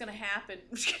 That's gonna happen.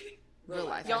 I'm just kidding. Real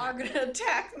life. Y'all are gonna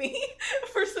attack me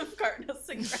for some carton of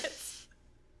cigarettes.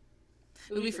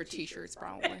 It would be for t-shirts,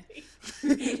 probably.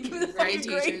 Give me the Gray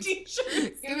fucking t-shirts.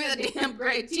 t-shirts. Give me the damn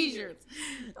gray t-shirts.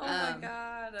 Oh my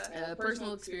god.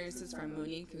 Personal experiences from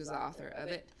Monique, who's the author of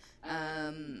it.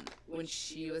 When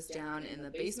she was down in the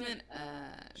basement,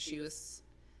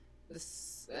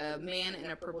 this man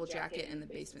in a purple jacket in the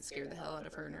basement scared the hell out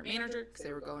of her and her manager because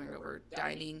they were going over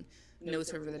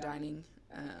notes over the dining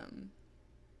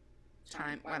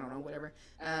time. I don't know, whatever.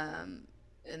 And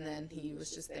then he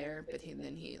was just there, but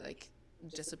then he like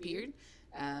disappeared.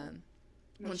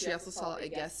 When she also saw a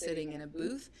guest sitting in a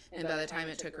booth, and by the time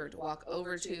it took her to walk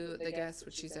over to the guest,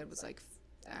 which she said was like,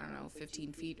 I don't know,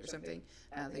 15 feet or something,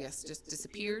 the guest just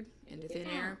disappeared into thin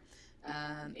air.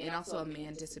 And also a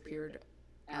man disappeared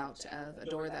out of a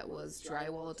door that was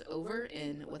drywalled over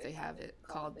in what they have it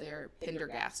called their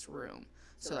Pendergast room.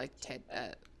 So like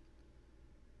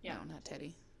no, not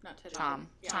Teddy. Not Teddy. Tom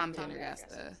Tom Pendergast,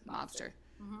 the mobster.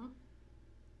 Mm-hmm.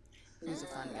 He's a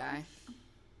fun guy.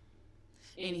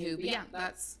 Anywho, but yeah,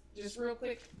 that's just real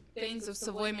quick things of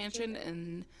Savoy Mansion,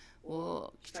 and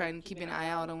we'll try and keep an eye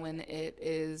out on when it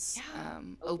is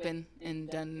open and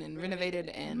done and renovated,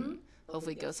 and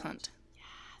hopefully ghost hunt.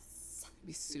 Yes. It'd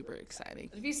be super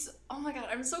exciting. Oh my god,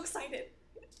 I'm so excited.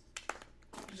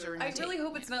 So we're I gonna really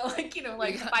hope it's not like,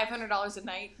 like $500 a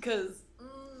night, because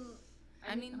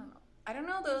I mean, I don't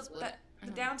know those. What? The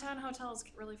downtown hotels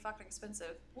get really fucking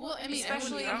expensive. well, I mean,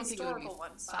 especially I don't think it would be historical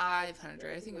ones.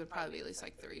 500. I think it would probably be at least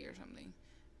like 3 or something.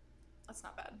 That's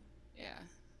not bad. Yeah.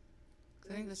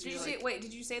 I think that's Did you usually, say? Wait,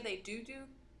 did you say they do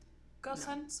ghost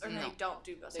hunts, or No. they don't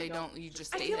do ghost they hunts? don't. You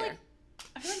just I stay feel there.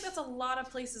 I feel like that's a lot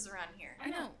of places around here. I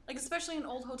know. Like especially in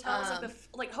old hotels,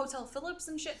 like Hotel Phillips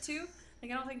and shit too. Like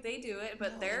I don't think they do it,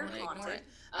 but No, they're they wanna ignore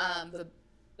haunted. it.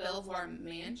 The Belvoir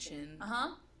Mansion Uh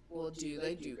huh.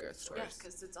 they do ghost tours. Yeah,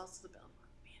 because it's also the Belvoir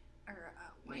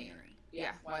Winery.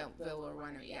 Yeah, Wildville or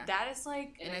Winery, yeah. That is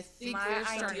like and I think my they're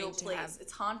starting ideal to place. have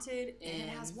It's haunted and it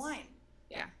has wine.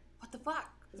 Yeah. What the fuck?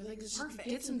 They're like, just Perfect.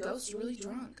 get some ghosts really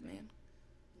drunk, man.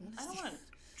 I don't want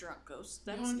a drunk ghost.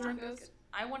 You That's want a not drunk good. ghost?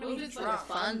 I want to What be if it's drunk.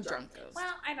 like a fun drunk ghost?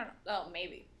 Well, I don't know. Oh,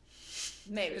 maybe.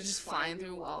 They're just flying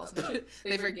through walls.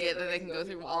 They forget that they can go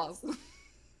through walls.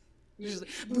 You're just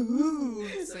like, boo!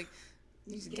 It's like,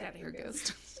 you just get out of here,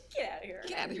 ghost. Get out of here.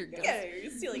 Get out of here, ghost. Get out of here, you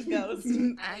silly ghost.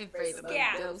 I'm afraid of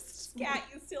Scat. those ghosts. Scat,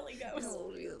 you silly ghost.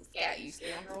 Oh, you scat, you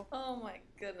scoundrel. Oh my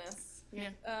goodness. Yeah.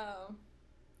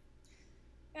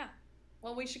 Yeah.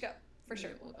 Well, we should go for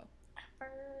sure. We'll go. For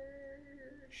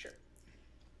sure.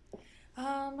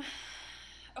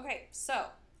 Okay, so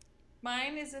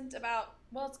mine isn't about.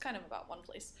 Well, it's kind of about one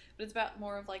place, but it's about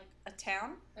more of like a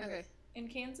town Okay. in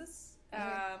Kansas. Okay.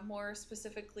 More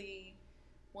specifically,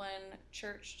 one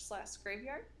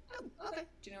church/graveyard. Oh, okay.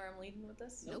 Do you know where I'm leading with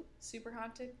this? Nope. Super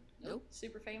haunted. Nope.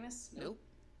 Super famous. Nope.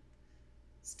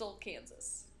 Stoll,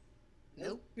 Kansas.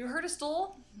 Nope. You heard of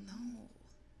Stoll? No.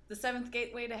 The seventh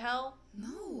gateway to hell?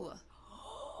 No.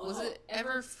 Was it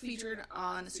ever featured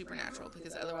on Supernatural?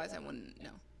 Because otherwise I wouldn't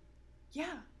know.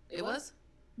 Yeah. It was?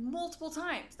 Multiple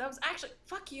times. That was actually,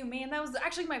 fuck you, man. That was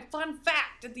actually my fun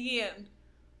fact at the end.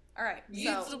 All right. You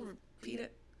so, can still repeat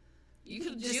it. You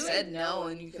could have just Do said it? no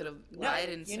and you could have no, lied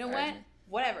and you know or- what?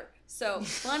 Whatever. So,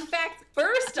 fun fact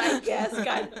first, I guess.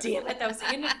 God damn it. That was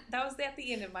at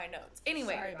the end of my notes.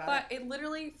 Anyway, Sorry about but it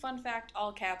literally, fun fact,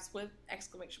 all caps with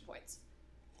exclamation points.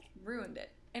 Ruined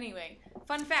it. Anyway,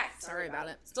 fun fact. Sorry about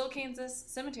it. Stoll, Kansas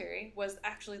Cemetery was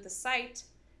actually the site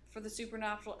for the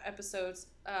Supernatural episode's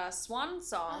Swan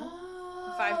Song.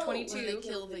 522. When they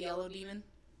kill the yellow demon?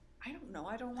 I don't know.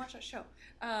 I don't watch that show.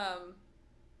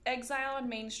 Exile on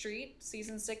Main Street,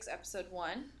 Season 6, Episode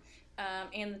 1.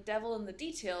 And The Devil in the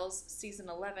Details, Season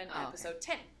 11, Oh, okay. Episode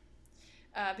 10.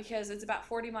 Because it's about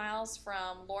 40 miles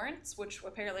from Lawrence, which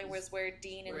apparently was where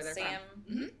Dean and Where they're Sam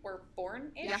from. were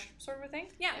born-ish, Yeah. sort of a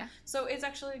thing. Yeah. Yeah. So it's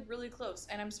actually really close.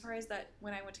 And I'm surprised that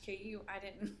when I went to KU, I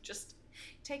didn't just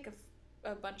take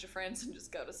a bunch of friends and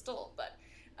just go to Stoll. But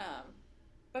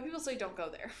people say don't go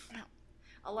there. No.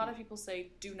 A lot of people say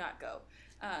do not go.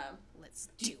 Let's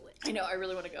do it. I know, I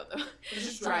really want to go, though. Let's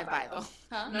just drive by, though.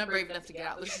 Huh? I'm not brave enough to get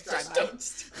out. Let's just drive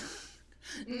Just by.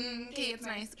 don't. Okay, it's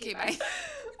nice. Okay, bye.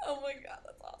 Oh my god,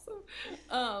 that's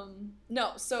awesome.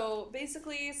 No, so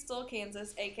basically, Stoll,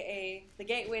 Kansas, aka the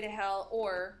Gateway to Hell,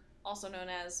 or also known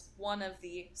as one of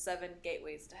the 7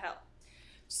 gateways to hell.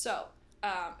 So,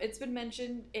 it's been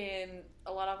mentioned in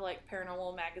a lot of like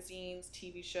paranormal magazines,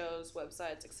 TV shows,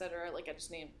 websites, etc. Like I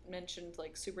just mentioned,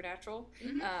 like Supernatural.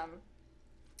 Mhm.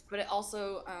 But it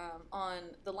also on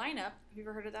the lineup. Have you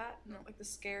ever heard of that? No. Like the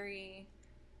scary.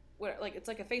 What, like it's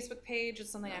like a Facebook page. It's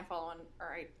something No. I follow on, or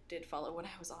I did follow when I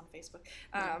was on Facebook.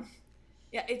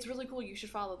 Yeah, it's really cool. You should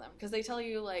follow them because they tell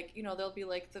you like they'll be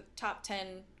like the top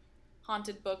 10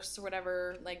 haunted books or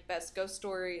whatever, like best ghost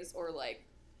stories or like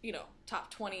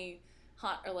top 20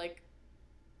 or like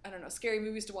I don't know, scary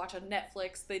movies to watch on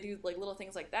Netflix. They do like little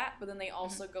things like that, but then they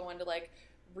also go into like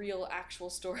real actual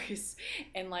stories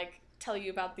and like tell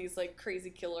you about these like crazy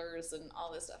killers and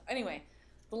all this stuff. Anyway,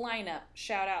 the lineup,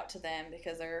 shout out to them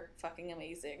because they're fucking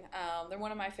amazing. They're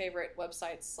one of my favorite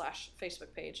websites /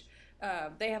 Facebook page.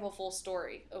 They have a full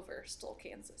story over Stoll,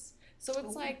 Kansas. So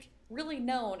it's like really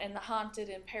known in the haunted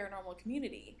and paranormal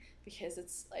community because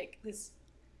it's like this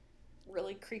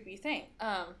really creepy thing.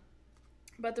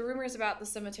 But the rumors about the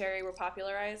cemetery were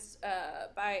popularized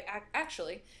by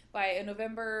a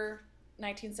November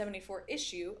 1974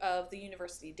 issue of the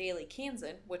University Daily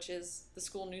Kansan, which is the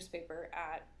school newspaper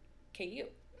at KU.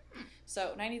 So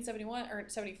 1971 or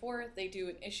 74, they do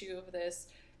an issue of this,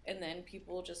 and then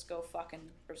people just go fucking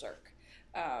berserk.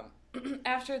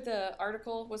 After the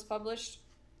article was published,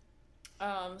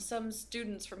 some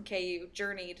students from KU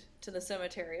journeyed to the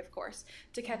cemetery, of course,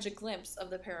 to catch a glimpse of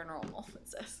the paranormal, it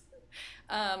says.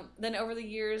 Then over the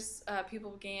years, people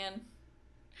began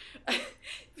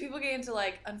to,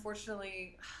 like,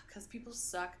 unfortunately, because people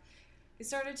suck, they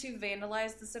started to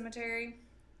vandalize the cemetery,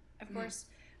 of course.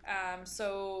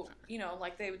 So,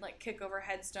 like, they would, like, kick over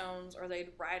headstones, or they'd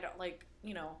write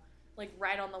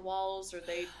on the walls, or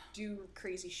they do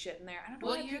crazy shit in there. I don't know.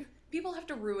 Well, people have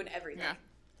to ruin everything.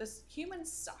 Yeah.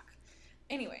 Humans suck.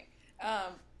 Anyway,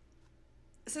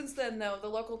 since then, though, the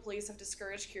local police have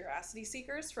discouraged curiosity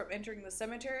seekers from entering the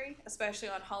cemetery, especially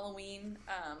on Halloween.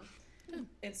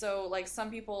 And so, like,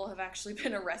 some people have actually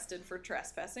been arrested for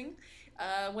trespassing.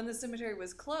 When the cemetery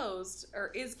was closed, or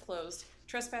is closed,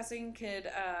 trespassing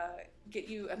could get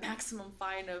you a maximum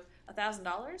fine of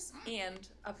 $1,000 and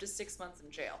up to 6 months in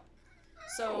jail.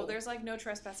 So there's like no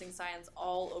trespassing signs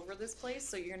all over this place,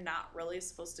 so you're not really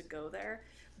supposed to go there.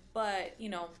 But, you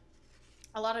know,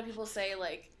 a lot of people say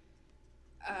like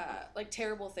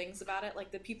terrible things about it.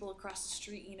 Like the people across the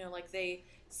street, you know, like they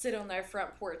sit on their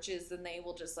front porches and they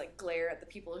will just like glare at the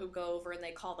people who go over, and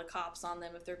they call the cops on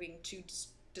them if they're being too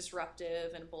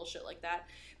disruptive and bullshit like that.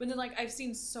 But then like I've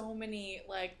seen so many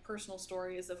like personal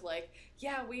stories of like,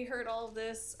 yeah, we heard all of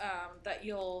this,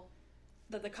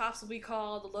 that the cops will be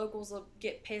called, the locals will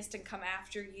get pissed and come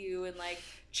after you and like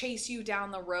chase you down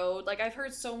the road. Like I've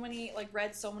heard so many, like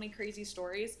read so many crazy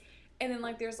stories, and then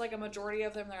like there's like a majority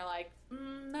of them they're like,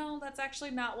 no, that's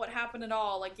actually not what happened at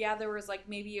all. Like, yeah, there was like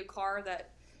maybe a car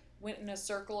that went in a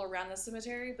circle around the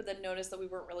cemetery, but then noticed that we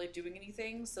weren't really doing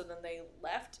anything, so then they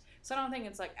left. So I don't think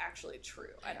it's like actually true.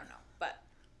 I don't know, but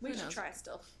we should try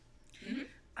still. Mm-hmm.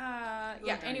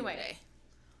 Yeah. Anyway,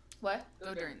 what?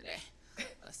 Go during the day.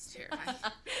 That's terrifying.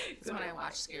 That's when I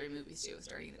watch scary movies too. Is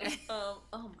during the day. Oh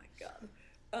my god.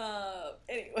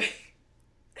 Anyway.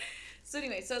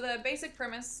 So the basic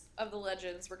premise of the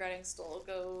legends regarding Stoll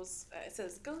goes,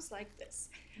 goes like this.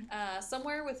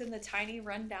 Somewhere within the tiny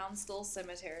rundown Stoll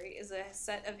Cemetery is a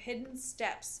set of hidden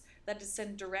steps that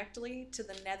descend directly to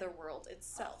the netherworld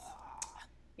itself.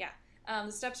 Yeah.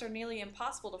 The steps are nearly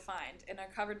impossible to find and are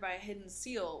covered by a hidden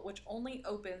seal, which only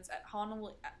opens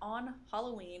on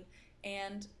Halloween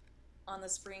and on the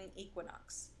spring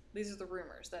equinox. These are the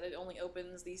rumors, that it only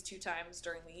opens these 2 times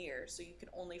during the year, so you can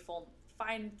only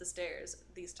find the stairs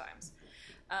these times.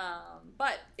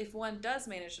 But if one does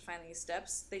manage to find these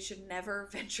steps, they should never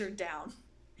venture down,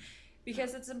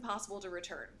 because it's impossible to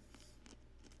return,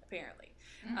 apparently.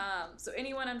 So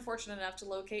anyone unfortunate enough to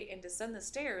locate and descend the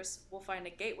stairs will find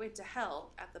a gateway to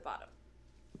hell at the bottom.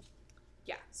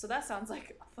 Yeah, so that sounds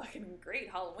like a fucking great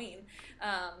Halloween.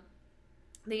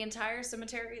 The entire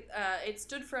cemetery, it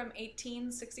stood from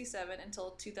 1867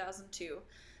 until 2002,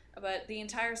 but the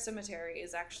entire cemetery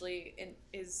is actually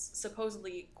is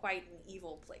supposedly quite an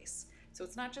evil place. So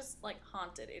it's not just like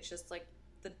haunted; it's just like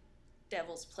the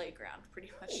devil's playground, pretty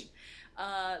much.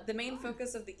 The main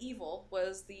focus of the evil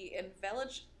was the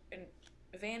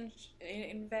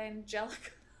evangelical.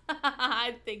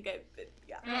 I think I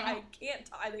can't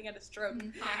talk. I think I had a stroke.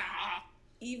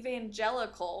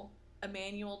 Evangelical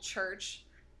Emmanuel Church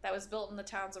that was built in the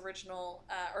town's original,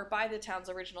 or by the town's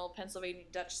original Pennsylvania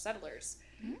Dutch settlers.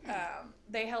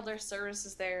 They held their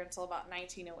services there until about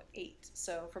 1908.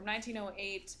 So from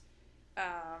 1908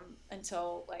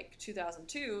 until like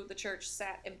 2002, the church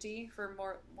sat empty for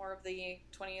more of the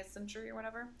 20th century or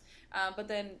whatever. But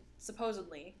then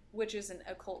supposedly witches and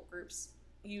occult groups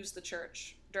used the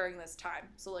church during this time.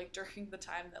 So like during the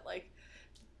time that like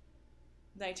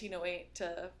 1908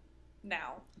 to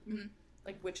now,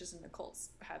 like witches and occults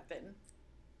have been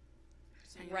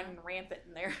running rampant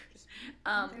in there.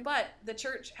 But the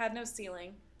church had no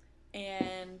ceiling,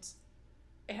 and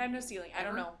it had no ceiling. I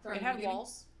don't know. It had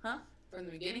walls. Huh? From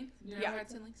the beginning? Yeah.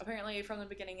 Apparently from the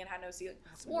beginning it had no ceiling.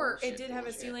 Or it did have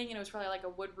a ceiling, and it was probably like a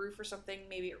wood roof or something.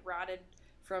 Maybe it rotted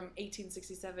from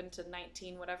 1867 to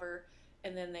 19 whatever,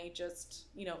 and then they just,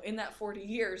 you know, in that 40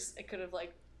 years, it could have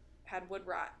like had wood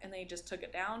rot, and they just took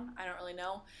it down. I don't really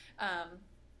know.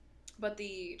 But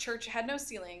the church had no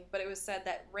ceiling, but it was said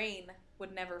that rain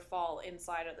would never fall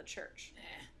inside of the church.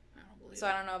 I don't believe so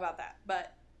I don't know about that,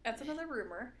 but that's another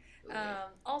rumor.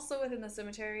 Also within the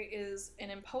cemetery is an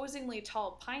imposingly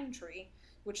tall pine tree,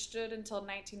 which stood until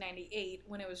 1998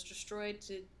 when it was destroyed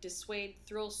to dissuade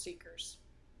thrill seekers.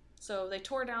 So they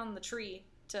tore down the tree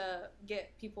to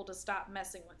get people to stop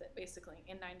messing with it, basically,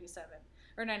 in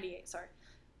 98, sorry.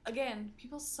 Again,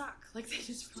 people suck. Like, they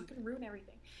just fucking ruin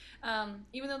everything.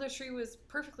 Even though the tree was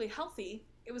perfectly healthy,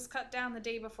 it was cut down the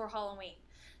day before Halloween.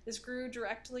 This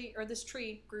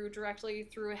tree grew directly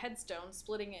through a headstone,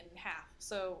 splitting it in half.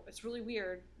 So it's really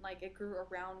weird. Like, it grew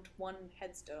around one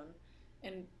headstone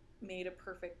and made a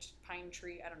perfect pine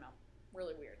tree. I don't know.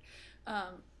 Really weird.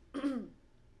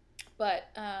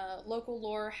 But local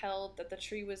lore held that the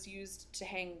tree was used to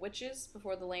hang witches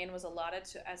before the land was allotted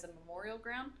as a memorial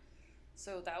ground.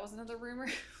 So that was another rumor.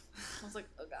 I was like,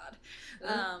 oh God.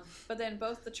 But then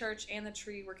both the church and the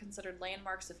tree were considered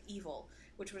landmarks of evil,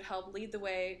 which would help lead the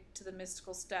way to the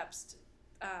mystical steps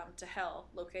to hell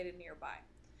located nearby.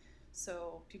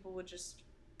 So people would just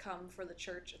come for the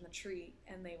church and the tree,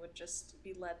 and they would just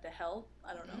be led to hell.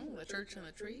 I don't know. The church and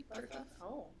the tree?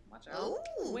 Oh, watch out.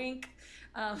 Oh. Wink.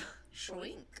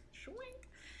 Schwink.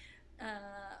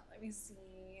 Let me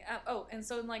see. And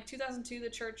so in like 2002, the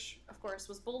church, of course,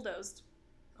 was bulldozed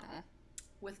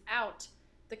without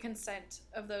the consent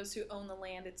of those who own the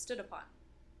land it stood upon.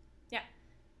 Yeah.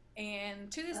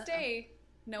 And to this day,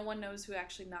 No one knows who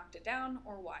actually knocked it down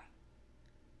or why.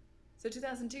 So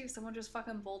 2002, someone just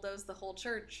fucking bulldozed the whole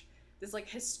church. This, like,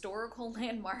 historical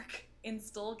landmark in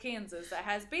Stoll, Kansas that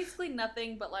has basically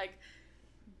nothing but, like,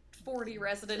 40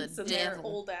 residents in their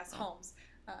old-ass homes.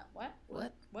 What?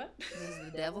 This is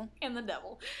the devil? And the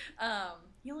devil.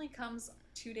 He only comes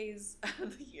 2 days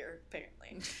of the year,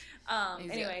 apparently.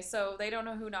 Anyway, so they don't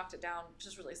know who knocked it down, which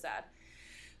is really sad.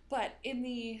 But in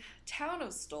the town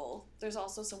of Stoll, there's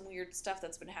also some weird stuff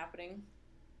that's been happening.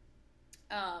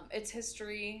 Its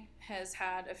history has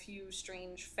had a few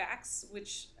strange facts,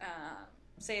 which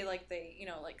say, like, they, you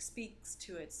know, like, speaks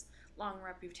to its long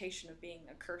reputation of being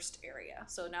a cursed area.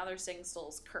 So now they're saying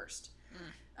Stoll's cursed.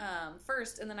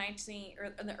 First, in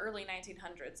the early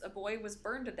 1900s, a boy was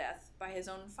burned to death by his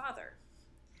own father.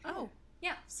 Oh.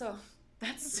 Yeah, so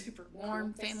that's super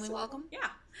warm cool. family welcome. Yeah.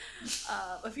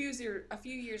 A few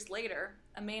years later,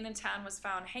 a man in town was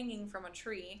found hanging from a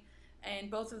tree, and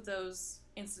both of those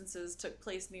instances took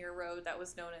place near a road that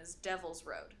was known as Devil's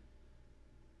Road.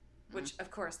 Which, of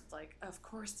course, it's like, of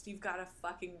course you've got a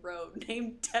fucking road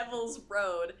named Devil's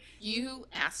Road. You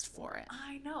asked for it.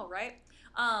 I know, right?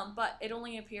 But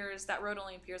that road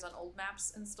only appears on old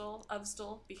maps of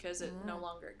Stoll because it no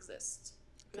longer exists.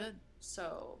 Good.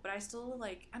 So, but I still,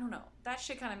 like, I don't know. That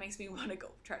shit kind of makes me want to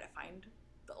go try to find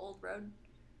the old road.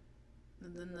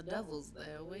 And then the devil's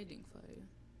there waiting for you.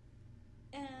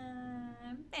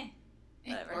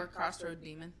 Whatever. Or a crossroad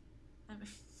demon.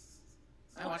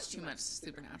 I watch too much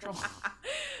Supernatural.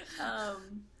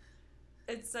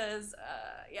 It says,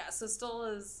 so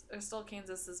Stoll,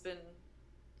 Kansas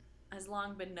has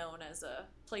long been known as a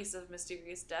place of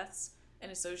mysterious deaths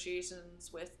and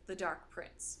associations with the Dark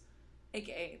Prince,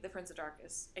 aka the Prince of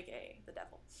Darkness, aka the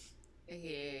Devil,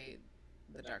 aka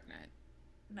the Dark Knight.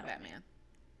 No, Batman.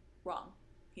 Wrong.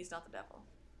 He's not the devil.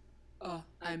 Oh,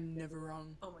 I'm never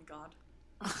wrong. Oh my god.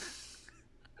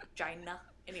 Gina.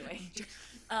 Anyway.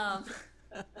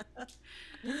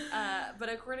 But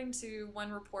according to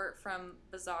one report from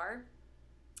Bazaar,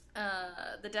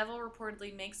 the devil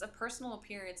reportedly makes a personal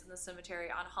appearance in the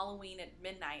cemetery on Halloween at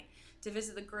midnight to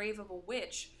visit the grave of a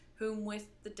witch whom with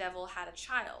the devil had a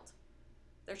child.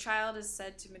 Their child is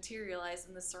said to materialize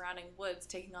in the surrounding woods,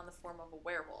 taking on the form of a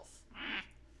werewolf.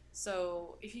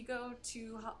 So if you go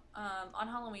to, on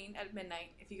Halloween at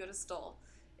midnight, if you go to Stoll,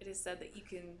 it is said that you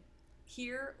can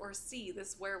hear or see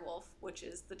this werewolf, which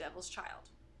is the devil's child.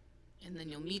 And then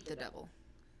you'll meet the devil.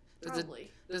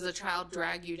 Probably. Does the child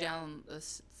drag you down the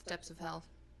steps of hell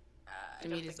to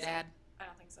meet his dad? I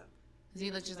don't think so. Is he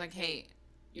just like, hey,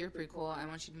 you're pretty cool. I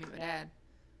want you to meet my dad.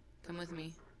 Come with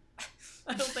me.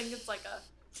 I don't think it's like a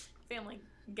family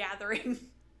gathering.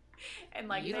 And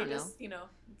like they just,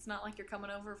 it's not like you're coming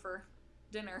over for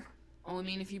dinner. Oh, I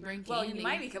mean, if you bring candy. Well, you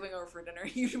might be coming over for dinner.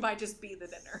 You might just be the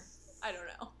dinner. I don't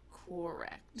know.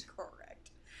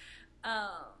 Correct.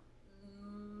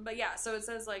 But yeah, so it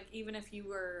says, like, even if you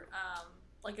were,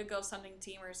 like, a ghost hunting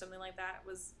team or something like that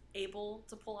was able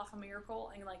to pull off a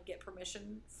miracle and, like, get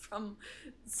permission from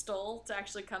Stoll to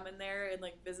actually come in there and,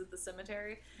 like, visit the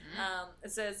cemetery,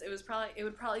 it says it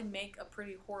would probably make a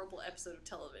pretty horrible episode of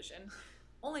television,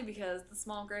 only because the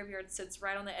small graveyard sits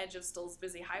right on the edge of Stoll's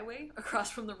busy highway,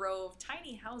 across from the row of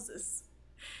tiny houses.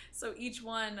 So each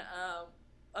one,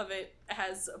 of it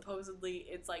has supposedly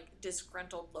its like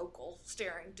disgruntled local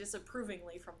staring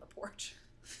disapprovingly from the porch.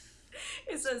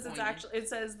 It says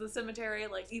the cemetery,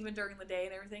 like, even during the day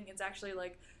and everything, it's actually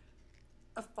like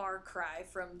a far cry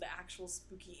from the actual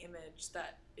spooky image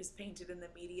that is painted in the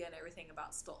media and everything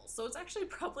about Stoll. So it's actually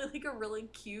probably like a really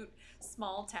cute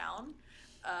small town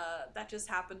that just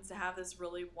happens to have this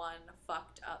really one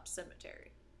fucked up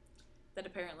cemetery that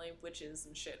apparently witches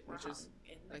and shit were hung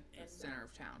in the center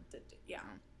of town. Yeah.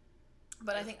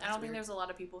 But I don't think there's a lot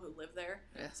of people who live there.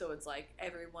 Yeah. So it's like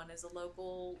everyone is a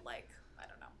local, like, I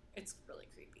don't know. It's really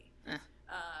creepy.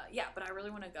 But I really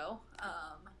want to go.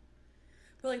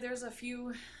 But like there's a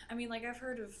few, I mean, like I've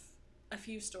heard of a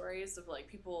few stories of like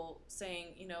people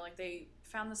saying, like they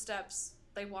found the steps,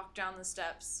 they walked down the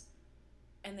steps,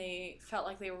 and they felt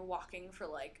like they were walking for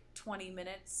like 20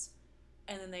 minutes.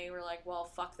 And then they were like, well,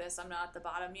 fuck this, I'm not at the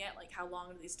bottom yet. Like, how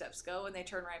long do these steps go? And they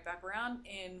turn right back around,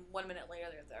 and 1 minute later,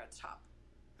 they're at the top.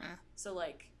 So,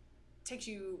 like, takes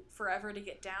you forever to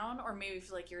get down, or maybe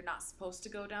if, like, you're not supposed to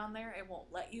go down there, it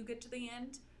won't let you get to the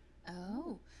end.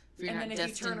 Oh. And then if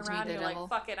you turn around and you're like,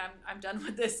 fuck it, I'm done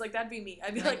with this. Like, that'd be me.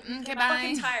 I'd be like, okay, I'm bye.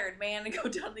 fucking tired, man, to go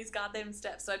down these goddamn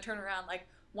steps. So I'd turn around, like,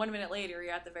 1 minute later,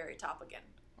 you're at the very top again.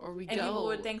 Or we and people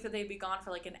would think that they'd be gone for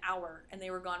like an hour, and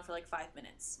they were gone for like 5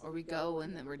 minutes. Or we go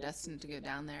and then we're destined to go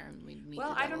down there and we meet.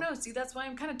 Well, I don't know. See, that's why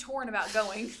I'm kind of torn about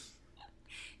going.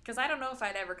 because I don't know if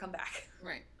I'd ever come back.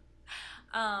 Right.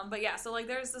 But yeah, so like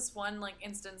there's this one like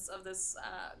instance of this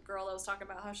girl that was talking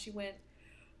about how she went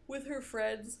with her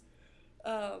friends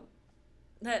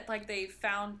that like they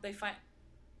find what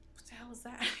the hell is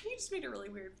that? You just made a really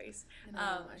weird face.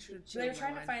 They were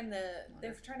trying to find the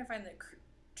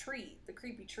tree, the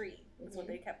creepy tree. Is what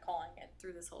they kept calling it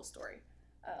through this whole story.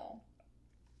 Oh.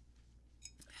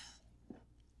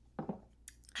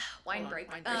 Wine break.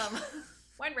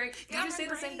 Wine break. Did you say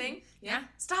the same thing? Yeah.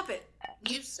 Stop it.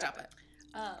 You stop it.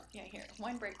 Yeah, here.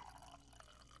 Wine break.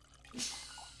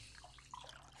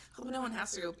 Hope no one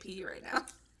has to go pee right now.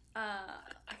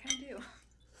 I kind of do.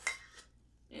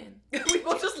 In. We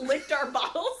both just licked our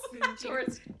bottles.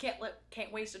 Afterwards.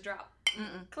 Can't waste a drop.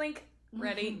 Mm-mm. Clink.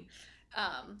 Ready.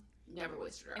 Never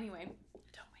waste a drop. Anyway,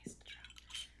 don't waste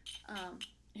a drop.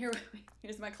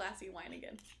 Here's my classy wine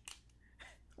again.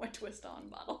 My twist on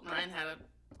bottle. Mine had a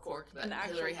cork that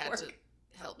Hillary had to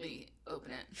help me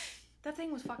open it. That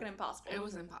thing was fucking impossible. It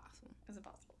was impossible. It was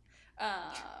impossible.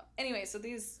 Anyway, so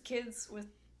these kids with,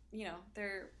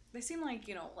 they seem like,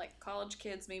 like college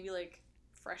kids, maybe like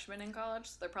freshmen in college.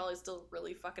 So they're probably still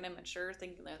really fucking immature,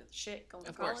 thinking they're the shit going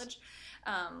to college.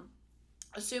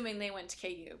 Assuming they went to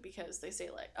KU because they say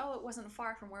like, oh, it wasn't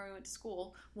far from where we went to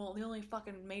school. Well, the only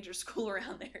fucking major school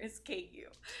around there is KU.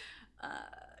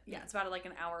 Yeah, it's about like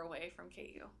an hour away from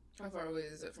KU. How far away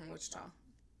is it from Wichita?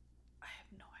 I have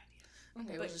no idea.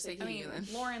 Okay, we'll just say KU then.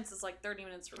 Lawrence is like 30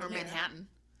 minutes from here. Or Manhattan.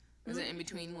 Is it in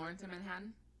between Lawrence and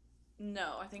Manhattan?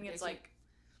 No, I think it's like,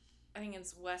 I think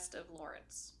it's west of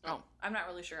Lawrence. Oh. I'm not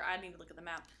really sure. I need to look at the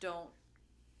map.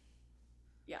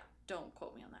 Don't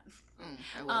quote me on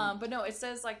that. But no, it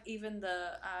says like even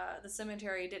the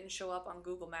cemetery didn't show up on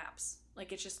Google Maps.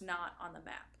 Like it's just not on the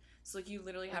map. So like you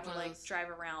literally have to like drive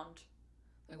around.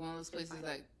 Like one of those places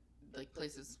that like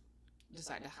places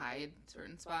decide to hide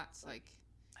certain spots, like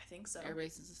I think so. Air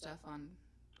bases and stuff on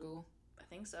Google. I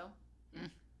think so.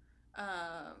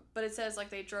 But it says like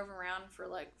they drove around for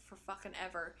fucking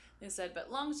ever. They said,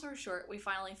 but long story short, we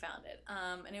finally found it.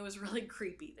 And it was really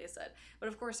creepy, they said. But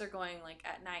of course they're going like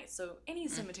at night, so any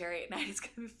cemetery at night is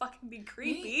gonna be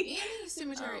creepy. Any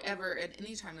cemetery ever at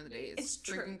any time of the day is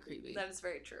freaking creepy. That is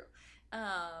very true.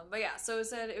 But yeah, so it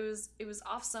said it was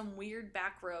off some weird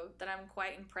back road that I'm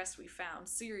quite impressed we found.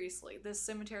 Seriously, this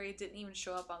cemetery didn't even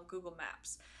show up on Google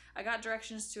Maps. I got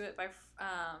directions to it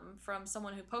from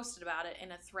someone who posted about it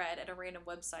in a thread at a random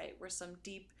website where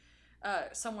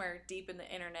somewhere deep in the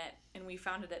internet, and we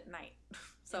found it at night.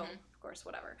 So of course,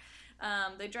 whatever.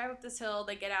 They drive up this hill,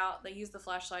 they get out, they use the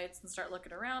flashlights and start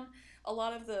looking around.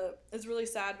 It's really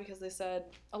sad because they said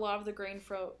a lot of the grave,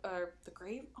 oh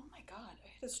my god, I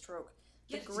had a stroke.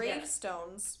 The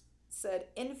gravestones said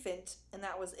infant, and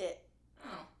that was it.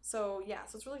 Oh. So yeah,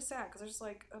 so it's really sad because there's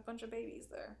like a bunch of babies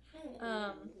there.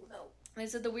 They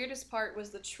said the weirdest part was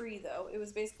the tree, though. It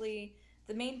was basically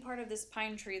the main part of this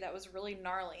pine tree that was really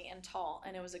gnarly and tall,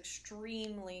 and it was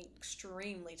extremely,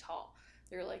 extremely tall.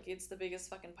 They're like, it's the biggest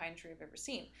fucking pine tree I've ever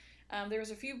seen. There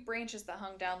was a few branches that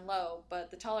hung down low,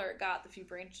 but the taller it got, the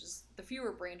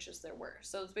fewer branches there were.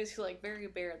 So it's basically like very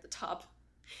bare at the top,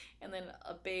 and then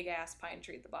a big ass pine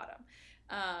tree at the bottom.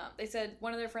 They said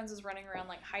one of their friends was running around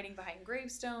like hiding behind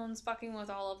gravestones, fucking with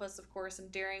all of us, of course, and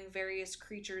daring various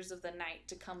creatures of the night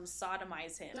to come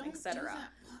sodomize him, etc.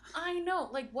 I know,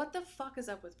 like what the fuck is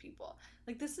up with people?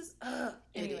 Like this is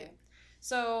anyway.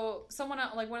 So someone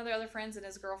like one of their other friends and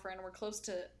his girlfriend were close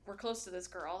to this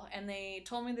girl, and they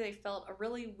told me they felt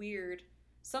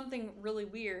something really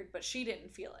weird, but she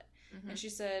didn't feel it. And she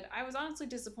said, I was honestly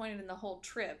disappointed in the whole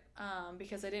trip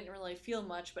because I didn't really feel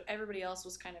much, but everybody else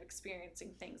was kind of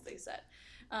experiencing things, they said.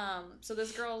 So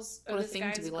this girl's... What a thing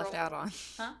to be left out on.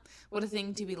 Huh? What a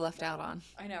thing to be left out on.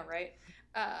 I know, right?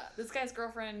 This guy's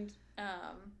girlfriend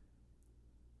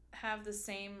have the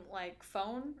same, like,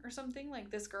 phone or something. Like,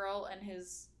 this girl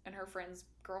and her friend's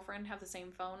girlfriend have the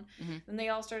same phone. And they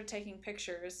all started taking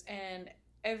pictures, and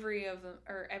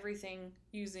everything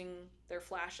using their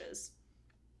flashes.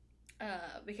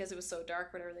 Because it was so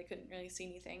dark, whatever, they couldn't really see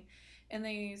anything. And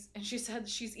she said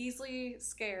she's easily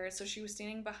scared, so she was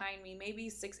standing behind me, maybe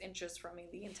 6 inches from me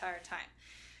the entire time.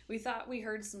 We thought we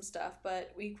heard some stuff,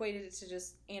 but we equated it to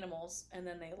just animals, and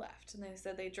then they left. And they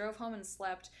said they drove home and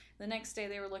slept. The next day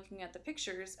they were looking at the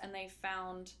pictures, and they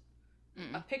found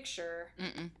a picture.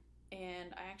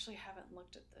 And I actually haven't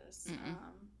looked at this.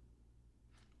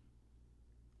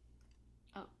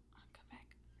 I'll come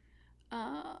back.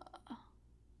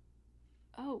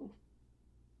 Oh.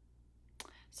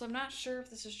 So I'm not sure if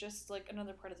this is just like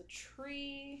another part of the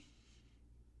tree.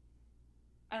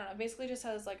 I don't know. Basically, just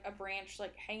has like a branch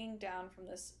like hanging down from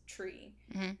this tree,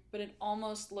 Mm-hmm. but it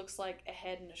almost looks like a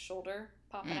head and a shoulder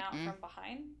popping out from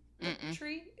behind the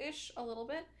tree-ish a little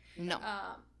bit. No.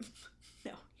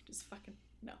 No, you just fucking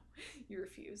no. You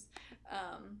refuse.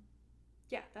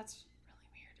 Yeah, that's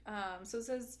really weird. So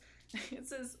it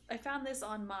says I found this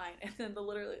on mine, and then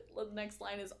the next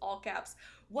line is all caps.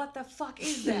 What the fuck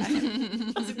is that?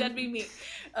 I was like, that'd be me.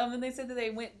 And they said that they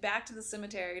went back to the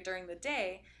cemetery during the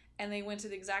day. And they went to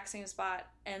the exact same spot,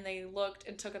 and they looked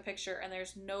and took a picture, and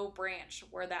there's no branch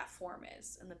where that form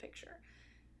is in the picture.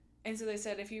 And so they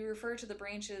said if you refer to the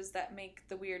branches that make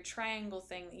the weird triangle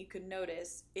thing that you could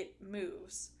notice, it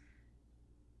moves.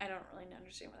 I don't really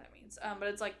understand what that means. But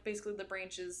it's like basically the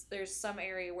branches, there's some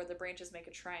area where the branches make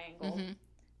a triangle,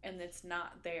 and it's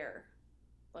not there.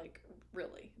 Like,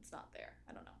 really, it's not there.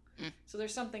 I don't know. So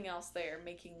there's something else there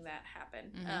making that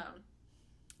happen.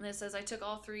 And it says, I took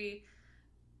all 3...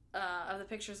 of the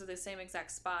pictures of the same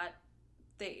exact spot.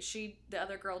 The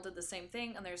other girl did the same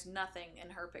thing, and there's nothing in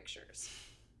her pictures.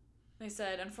 They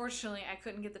said, unfortunately, I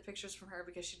couldn't get the pictures from her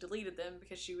because she deleted them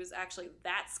because she was actually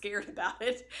that scared about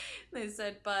it. They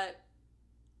said, but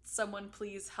someone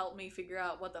please help me figure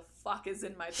out what the fuck is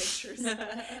in my pictures.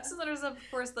 So there's, of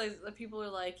course, the people are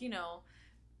like, you know,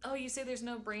 oh, you say there's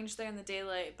no branch there in the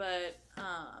daylight, but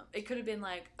it could have been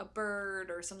like a bird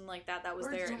or something like that was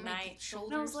Birds there don't at make night.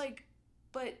 shoulders. And I was like,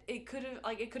 but it could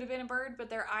have been a bird, but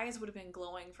their eyes would have been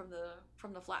glowing from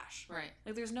the flash. Right.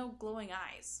 Like there's no glowing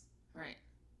eyes. Right.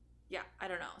 Yeah, I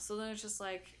don't know. So then it's just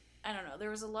like, I don't know. There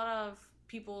was a lot of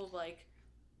people like,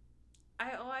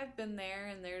 I've been there,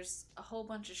 and there's a whole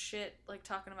bunch of shit like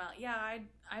talking about, yeah,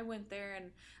 I went there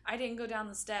and I didn't go down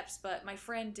the steps, but my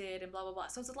friend did, and blah blah blah.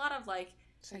 So it's a lot of like,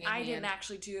 I didn't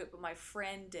actually do it, but my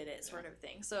friend did it, sort of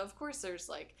thing. So of course there's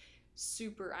like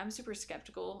I'm super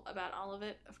skeptical about all of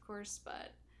it, of course,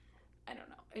 but I don't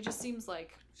know. It just seems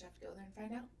like You have to go there and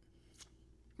find out.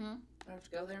 I have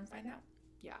to go there and find out.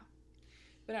 Yeah.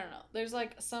 But I don't know. There's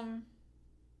like some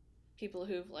people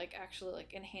who've like actually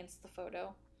like enhanced the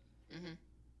photo.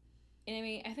 And I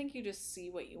mean, I think you just see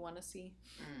what you want to see.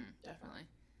 Definitely.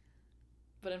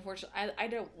 But unfortunately, I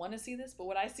don't want to see this, but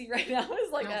what I see right now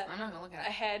is like I'm not gonna look at a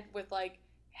it. head with like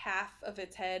half of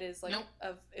its head is like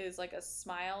Nope. is like a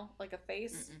smile, like a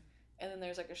face, and then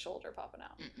there's like a shoulder popping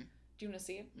out. Do you want to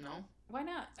see it? No. Why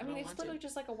not? I mean, it's literally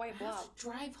just like a white I blob. have to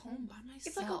drive home by myself.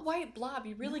 It's like a white blob.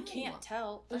 You really No. can't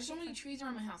tell. There's so many trees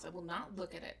around my house. I will not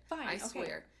look at it. Fine. I okay,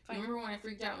 swear. Fine. You remember when I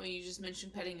freaked out when you just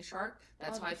mentioned petting a shark?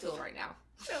 That's how I feel right now.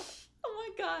 Oh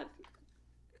my god.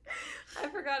 I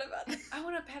forgot about that. I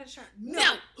want to pet a shark.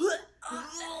 No.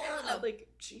 Like,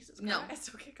 Jesus No. Christ.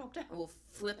 Okay, calm down. I will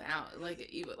flip out like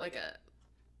a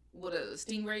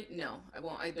stingray. No, I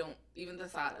won't. I don't. Even the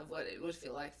thought of what it would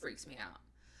feel like freaks me out.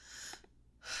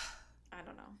 I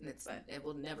don't know. And it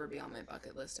will never be on my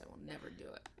bucket list. I will never do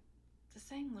it. The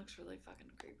thing looks really fucking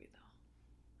creepy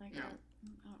though. Like, No. I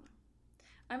don't know.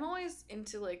 I'm always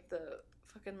into like the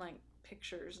fucking like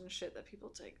pictures and shit that people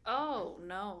take. Oh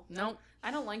no. Nope. I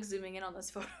don't like zooming in on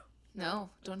this photo. No,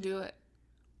 don't do it.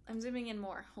 I'm zooming in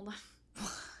more. Hold on.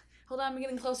 Hold on, I'm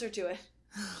getting closer to it.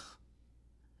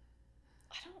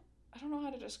 I don't know how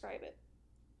to describe it.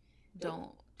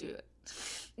 Don't do it.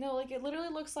 No, like it literally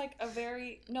looks like a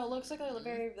very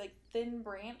like thin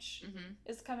branch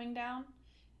is coming down.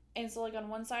 And so like on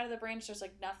one side of the branch there's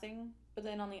like nothing, but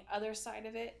then on the other side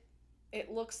of it,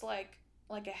 it looks like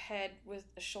a head with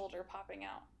a shoulder popping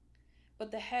out.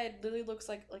 But the head literally looks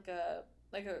like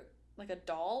a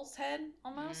doll's head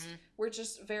almost, where it's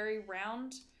just very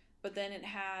round, but then it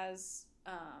has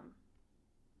I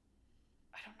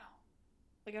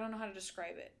don't know how to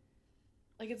describe it.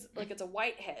 Like it's a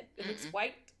white head. It looks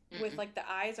white with like the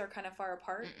eyes are kind of far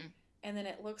apart, and then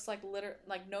it looks like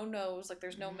no nose, like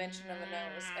there's no mention of a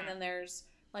nose, and then there's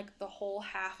like the whole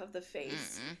half of the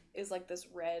face is like this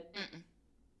red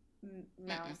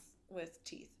mouth with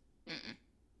teeth.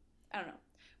 I don't know.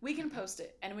 We can post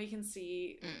it and we can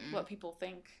see what people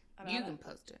think about You can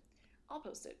post it. I'll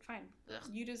post it. Fine. Ugh.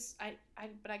 You just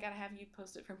but I gotta have you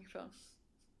post it from your phone.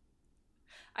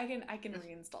 I can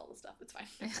reinstall the stuff. It's fine.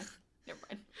 Never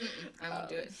mind. I won't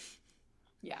do it.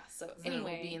 Yeah. So Then it will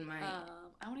anyway, be in my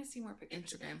I want to see more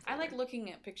pictures. Instagram. I like folder.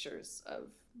 looking at pictures of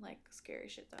like scary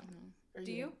shit though. Or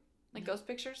Do you? Like ghost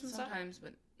pictures and Sometimes,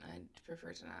 but I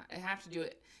prefer to not. I have to do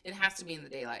it. It has to be in the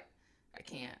daylight. I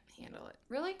can't handle it. stuff?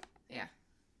 Really? Yeah.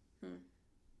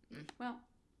 Well,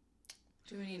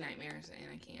 Too many nightmares, and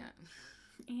I can't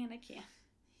and I can't.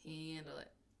 handle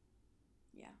it.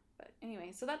 Yeah. But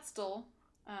anyway, so that's still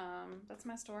that's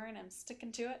my story, and I'm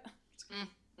sticking to it.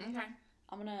 Okay.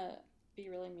 I'm gonna be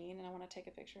really mean, and I want to take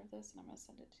a picture of this, and I'm gonna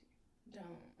send it to you.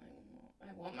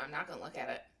 I won't. I'm not gonna look at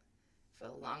it for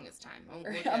the longest time.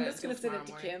 I'm just gonna send it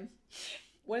to Kim.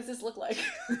 What does this look like?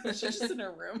 She's just in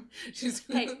her room.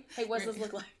 Hey, what does this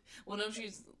look like? Well, no,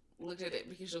 she's looked at it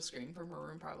because she'll scream from her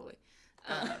room probably.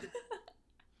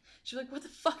 She's like, "What the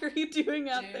fuck are you doing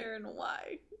out there, and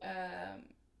why?"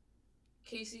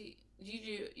 Casey, do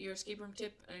you do your escape room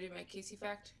tip, and I do my Casey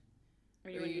fact?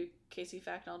 Or you want to do Casey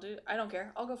fact, and I'll do. I don't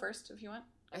care. I'll go first if you want.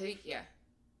 I think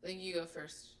you go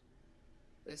first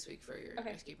this week for your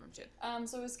escape room tip.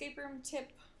 So escape room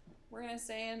tip, we're gonna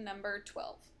say number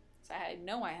 12. So I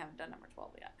know I haven't done number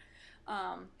 12 yet.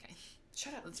 Okay.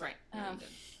 Shut up. That's right.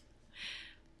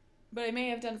 But I may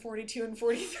have done 42 and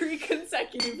 43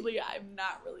 consecutively. I'm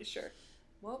not really sure.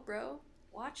 Well, bro,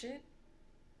 watch it.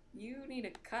 You need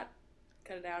to cut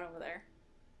it out over there.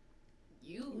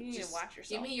 You need to watch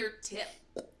yourself. Give me your tip.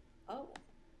 Oh,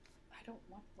 I don't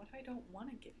want. What I don't want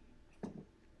to give you.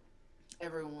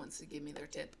 Everyone wants to give me their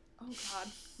tip. Oh God.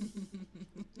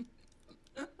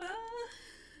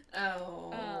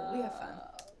 We have fun.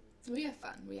 We have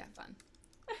fun. We have fun.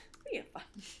 We have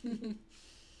fun.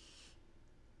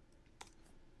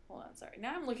 Hold on, sorry.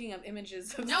 Now I'm looking up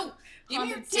images of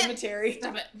haunted cemetery.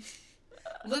 Stop it.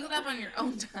 Look it up on your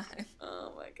own time.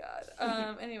 Oh my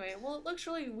God. Anyway, well, it looks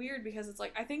really weird because it's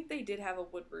like, I think they did have a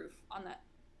wood roof on that.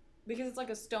 Because it's like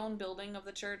a stone building of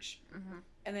the church. Mm-hmm.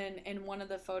 And then in one of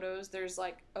the photos, there's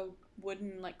like a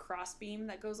wooden like cross beam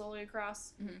that goes all the way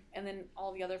across. Mm-hmm. And then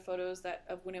all the other photos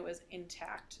of when it was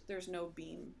intact, there's no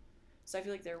beam. So I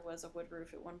feel like there was a wood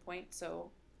roof at one point. So,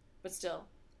 but still.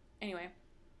 Anyway.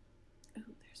 Ooh,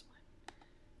 there's one.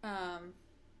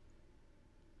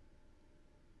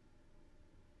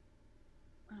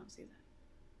 I don't see that.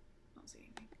 I don't see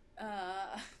anything.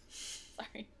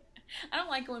 Sorry. I don't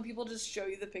like it when people just show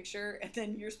you the picture and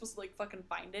then you're supposed to like fucking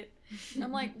find it. And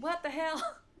I'm like, what the hell?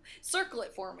 Circle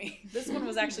it for me. This one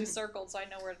was actually circled, so I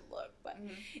know where to look. But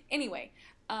anyway,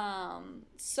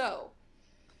 so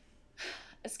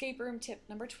escape room tip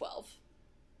number 12.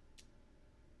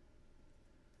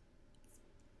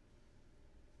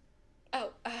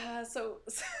 So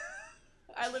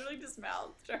I literally just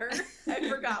mouthed to her. I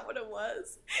forgot what it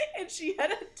was. And she had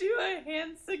to do a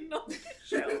hand signal to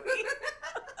show me.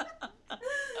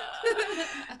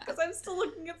 Because I'm still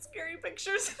looking at scary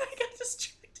pictures and I got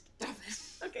distracted.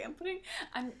 Okay,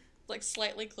 I'm like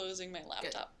slightly closing my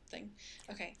laptop thing.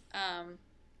 Okay,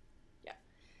 yeah.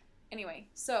 Anyway,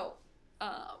 so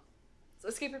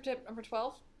escape room tip number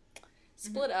 12,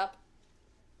 split up.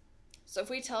 So if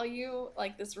we tell you,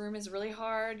 like, this room is really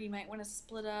hard, you might want to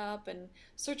split up and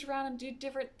search around and do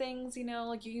different things, you know,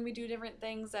 like, you can do different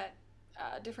things at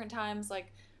different times,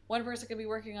 like, one person could be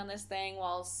working on this thing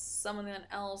while someone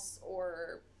else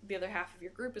or the other half of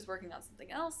your group is working on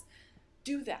something else.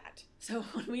 Do that. So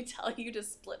when we tell you to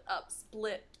split up.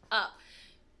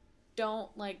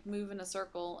 Don't, like, move in a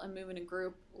circle and move in a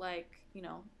group like, you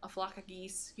know, a flock of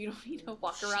geese. You don't need to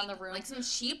walk around the room. Like some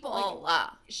sheeple.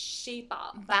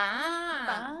 Sheeple.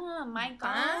 Bah, Michael.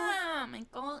 Bah,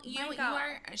 Michael. You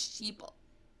are a sheeple.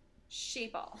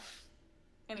 Sheeple.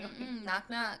 Anyway. Knock,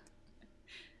 knock.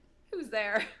 Who's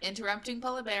there? Interrupting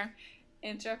polar bear.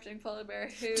 Interrupting polar bear.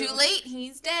 Who? Too late.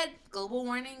 He's dead. Global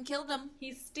warming killed him.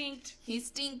 He stinked.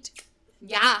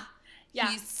 Yeah. Yeah.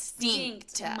 He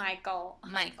stinked. Michael.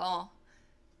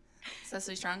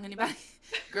 Cecily Strong, anybody?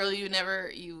 Girl,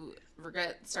 you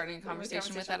regret starting a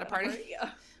conversation with at a party? Yeah.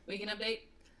 Weekend update?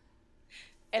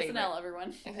 SNL,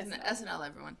 everyone. SNL,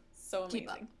 everyone. So amazing. Keep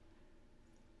up.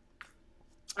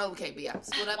 Oh, okay, but yeah.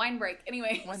 Split up. Wine break.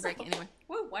 Anyway.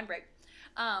 Woo, wine break.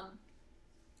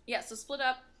 Yeah, so split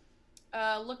up.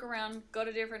 Look around. Go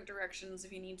to different directions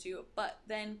if you need to. But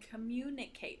then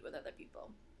communicate with other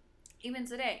people. Even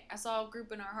today, I saw a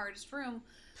group in our hardest room.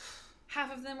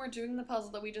 Half of them were doing the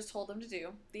puzzle that we just told them to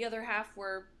do. The other half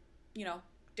were, you know,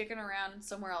 dicking around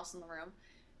somewhere else in the room.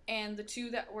 And the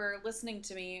two that were listening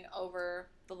to me over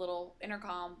the little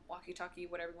intercom, walkie-talkie,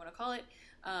 whatever you want to call it,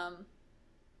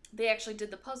 they actually did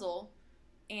the puzzle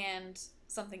and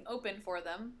something opened for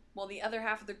them. While the other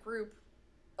half of the group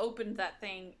opened that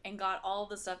thing and got all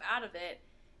the stuff out of it.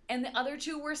 And the other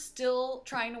two were still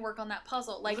trying to work on that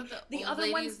puzzle. Like, the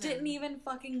other ones didn't even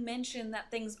fucking mention that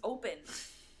thing's open.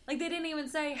 Like, they didn't even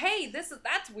say, hey,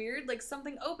 that's weird. Like,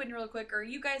 something opened real quick, or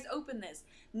you guys open this.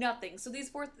 Nothing. So these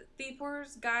four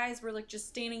guys were, like, just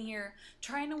standing here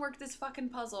trying to work this fucking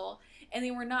puzzle. And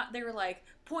they were like,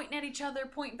 pointing at each other,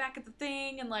 pointing back at the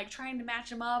thing, and, like, trying to match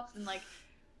them up. And, like,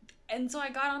 and so I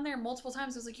got on there multiple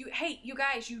times. I was like, hey, you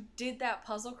guys, you did that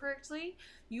puzzle correctly.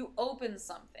 You opened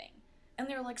something. And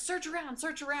they were like, search around. And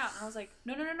I was like,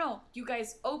 no. You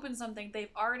guys opened something. They've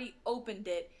already opened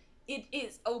it. it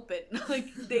is open.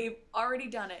 Like, they've already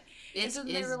done it. And so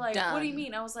they were like, done. what do you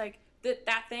mean? I was like,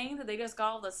 that thing that they just got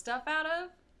all the stuff out of,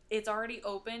 it's already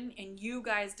open, and you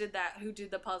guys did that, who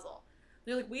did the puzzle.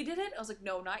 They're like, we did it? I was like,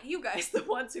 no, not you guys. The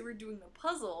ones who were doing the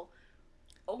puzzle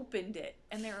opened it.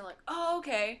 And they were like, oh,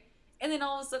 okay. And then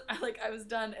all of a sudden, I was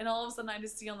done, and all of a sudden I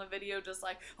just see on the video just,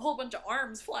 like, a whole bunch of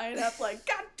arms flying up, like,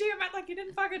 God damn it, like, you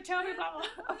didn't fucking tell me, blah, blah.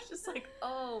 I was just like,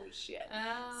 oh, shit.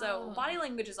 Oh. So, body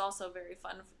language is also very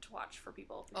fun to watch for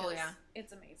people. Oh, yeah.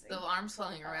 It's amazing. The arms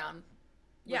flailing around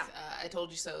with, yeah. I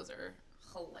told you so's are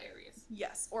hilarious.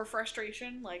 Yes. Or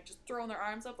frustration, like, just throwing their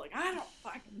arms up, like, I don't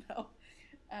fucking know.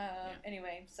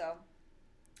 Anyway, so,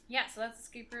 yeah, so that's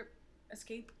escape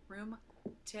room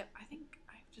tip. I think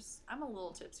I'm a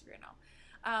little tipsy right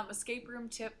now. Escape room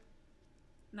tip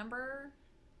number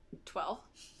 12.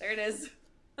 There it is.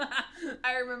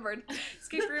 I remembered.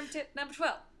 Escape room tip number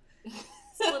 12.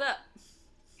 Split up.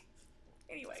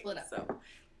 Anyway, Split up. So,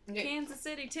 Okay. Kansas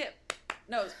City tip.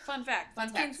 No, fun fact. Fun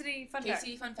fact. Kansas City fun fact.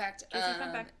 KC fun fact. KC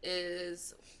fun fact.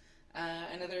 Is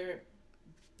another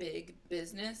big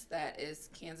business that is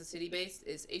Kansas City based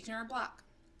is H&R Block.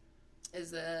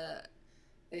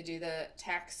 They do the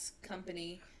tax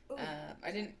company.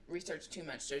 I didn't research too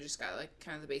much, so I just got like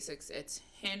kind of the basics. It's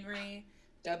Henry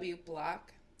W.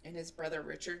 Block and his brother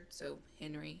Richard. So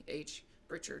Henry H.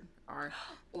 Richard R.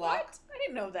 Block. What? I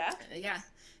didn't know that. Yeah,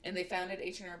 and they founded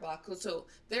H&R Block. So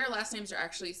their last names are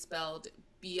actually spelled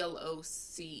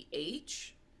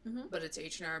B-L-O-C-H, but it's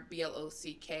H&R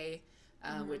B-L-O-C-K,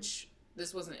 which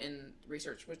this wasn't in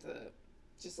research with the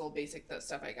just a little basic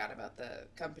stuff I got about the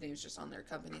company. It was just on their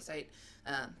company site.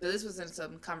 But this was in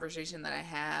some conversation that I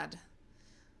had.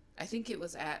 I think it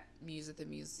was at the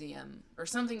museum or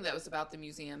something that was about the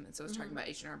museum. And so I was talking about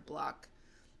H&R Block.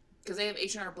 Because they have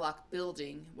H&R Block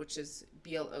Building, which is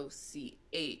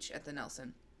B-L-O-C-H at the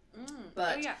Nelson.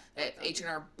 But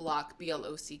H&R Block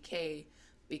B-L-O-C-K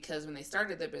because when they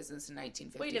started their business in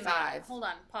 1955. Wait a minute. Hold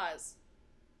on. Pause.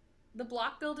 The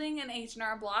Block Building and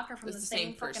H&R Block are from the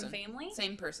same fucking family?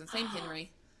 Same person. Same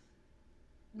Henry.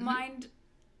 Mind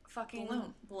fucking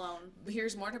blown.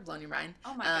 Here's more to blow your mind.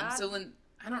 Oh my God. So when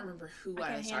I don't remember who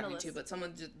I was talking this. to, but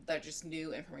someone that just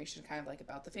knew information kind of like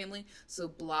about the family. So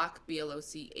Block,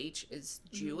 B-L-O-C-H, is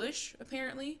Jewish,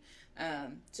 apparently.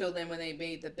 So then when they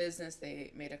made the business,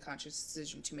 they made a conscious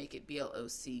decision to make it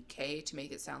B-L-O-C-K to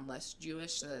make it sound less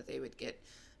Jewish so that they would get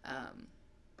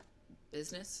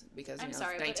business because, I'm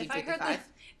sorry, but 1955.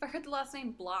 if I heard the last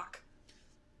name Block,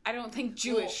 I don't think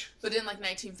Jewish. Well, but in like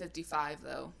 1955,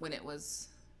 though, when it was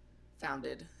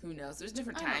founded, who knows? There's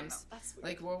different times. That's weird.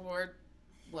 Like World War,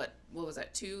 what was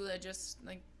that? II that just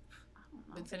like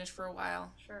been finished for a while.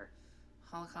 Sure.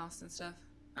 Holocaust and stuff.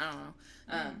 I don't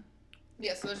know.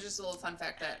 Yeah, so there's just a little fun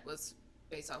fact that was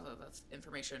based off of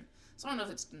information. So I don't know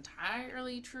if it's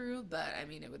entirely true, but I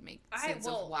mean it would make sense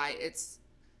of why it's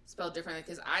spelled differently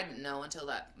because I didn't know until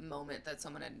that moment that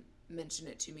someone had mentioned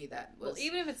it to me that was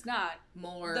even if it's not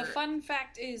more. The fun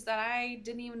fact is that I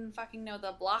didn't even fucking know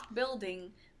the Block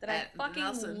Building that I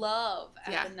fucking love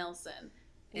at the Nelson.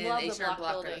 And H&R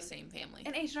Block are the same family.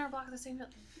 And H&R Block are the same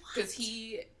family. Because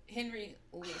Henry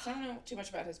Lee, so I don't know too much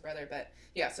about his brother, but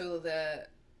yeah, so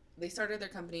they started their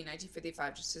company in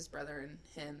 1955, just his brother and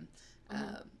him.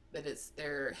 But it's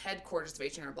their headquarters of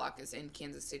H&R Block is in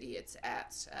Kansas City. It's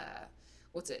at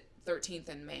 13th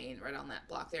and Main, right on that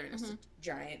block there, and it's a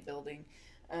giant building.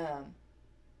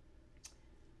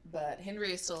 But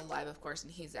Henry is still alive, of course,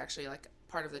 and he's actually like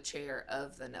part of the chair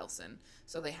of the Nelson.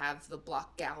 So they have the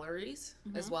Block Galleries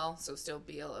as well. So still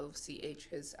B-L-O-C-H,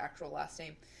 his actual last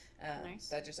name. Nice.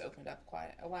 That just opened up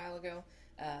quite a while ago.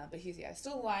 But he's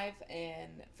still alive,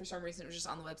 and for some reason it was just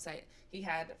on the website. He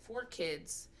had 4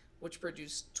 kids, which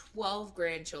produced 12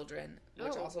 grandchildren,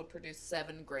 which also produced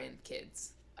 7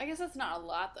 grandkids. I guess that's not a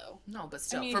lot, though. No, but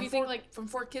still. I mean, from if you think like from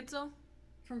 4 kids, though?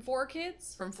 From 4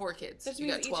 kids? From 4 kids. That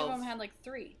means each of them had like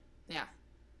 3. Yeah.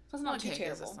 That's not too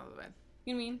terrible. That's not so bad.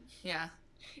 You know what I mean? Yeah.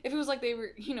 If it was like they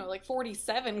were, like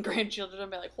 47 grandchildren, I'd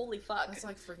be like, holy fuck. That's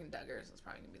like freaking Duggars. That's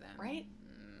probably going to be that. Right?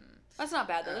 That's not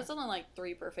bad, though. That's only like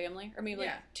 3 per family. Or maybe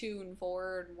like 2 and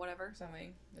 4 and whatever.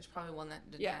 Something. There's probably one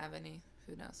that didn't have any.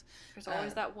 Who knows? There's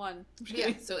always that one.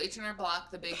 Yeah, so H&R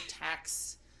Block, the big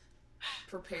tax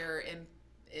preparer in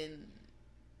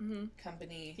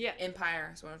company,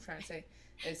 empire is what I'm trying to say,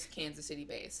 is Kansas City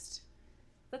based.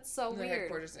 That's so weird. The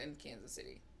headquarters in Kansas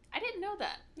City. I didn't know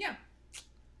that. Yeah.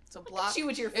 So Look Block. at you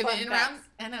with your fun facts.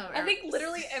 I know. I think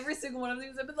literally every single one of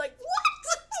these I've been like, what?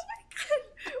 Oh my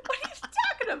God. What are you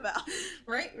talking about?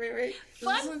 Right.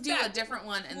 Fun I was going to do a different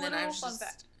one, and then I was fun just...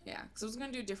 fact. Yeah, because I was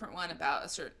going to do a different one about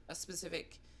a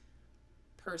specific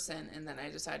person, and then I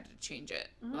decided to change it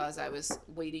as I was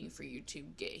waiting for you to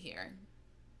get here.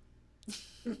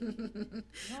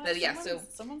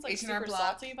 Someone's like super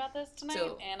salty about this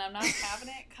tonight, and I'm not having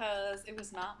it because it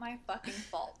was not my fucking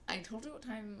fault. I told you what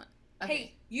time. Okay.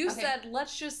 Hey, you said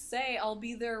let's just say I'll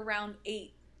be there around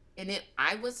 8. And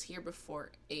I was here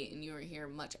before 8, and you were here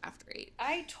much after 8.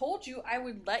 I told you I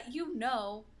would let you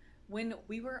know when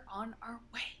we were on our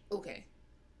way. Okay.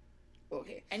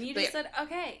 And you just said,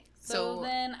 okay. So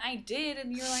then I did,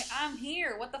 and you're like, I'm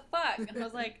here. What the fuck? And I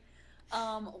was like,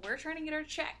 we're trying to get our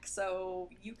check, so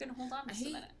you can hold on just a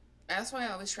minute. That's why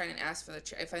I always try and ask for the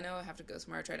check. If I know I have to go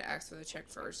somewhere, I try to ask for the check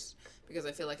first, because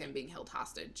I feel like I'm being held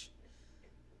hostage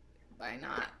by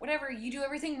not. Whatever, you do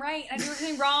everything right, I do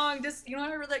everything wrong. Just, you know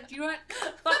what,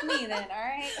 fuck me then,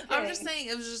 alright? Okay. I'm just saying,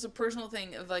 it was just a personal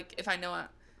thing of, like, if I know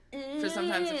for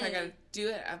sometimes if I gotta do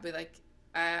it, I'll be like,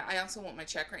 I also want my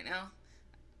check right now.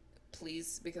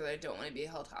 Please, because I don't want to be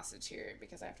held hostage here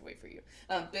because I have to wait for you.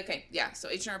 Okay, yeah, so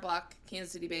H&R Block,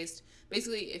 Kansas City based.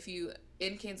 Basically, if you,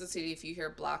 in Kansas City, if you hear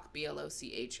Block,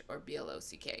 B-L-O-C-H or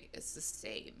B-L-O-C-K, it's the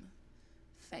same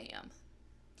fam.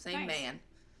 Same nice. Man.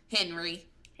 Henry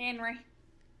Block.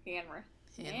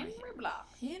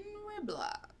 Henry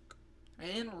Block.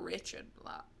 And Richard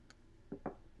Block.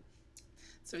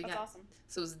 So That's awesome.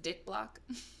 So it's Dick Block.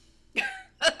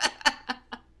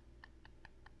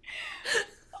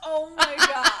 Oh my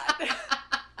god.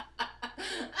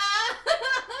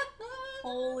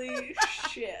 Holy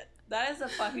shit. That is a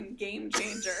fucking game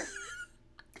changer.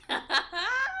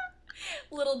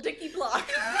 Little Dicky Block.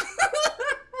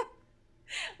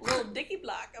 Little Dicky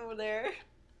Block over there.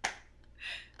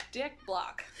 Dick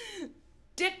Block.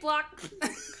 Dick Block.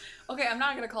 Okay, I'm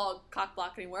not going to call it Cock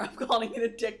Block anymore. I'm calling it a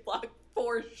Dick Block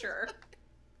for sure.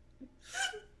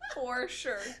 For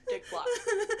sure. Dick Block.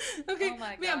 Okay. Oh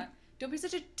my god. Don't be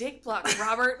such a dick block,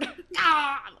 Robert.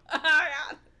 God.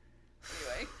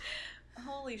 Anyway.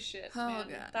 Holy shit, man.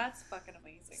 God. That's fucking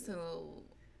amazing. So.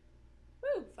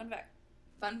 Woo, fun fact.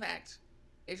 Fun fact.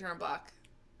 H&R Block.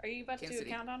 Are you about to do a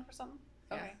countdown for something?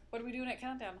 Yeah. Okay. What are we doing at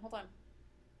countdown? Hold on.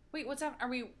 Wait, what's happening? Are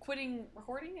we quitting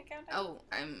recording at countdown? Oh,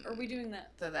 Or are we doing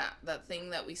that? That thing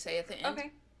that we say at the end?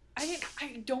 Okay. I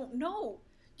don't know.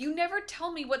 You never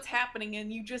tell me what's happening and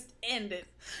you just end it.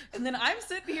 And then I'm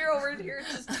sitting here over here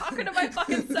just talking to my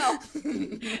fucking self.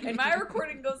 And my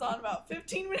recording goes on about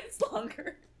 15 minutes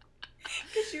longer.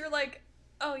 Because you're like,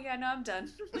 oh yeah, no, I'm done.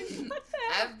 I'm like, what the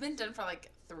hell? I've been done for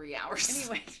like 3 hours.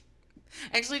 Anyway.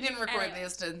 I actually didn't record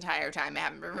this the entire time. I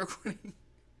haven't been recording.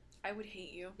 I would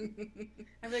hate you.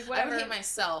 I'd be like, whatever. I would hate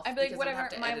myself. I'd be like, whatever.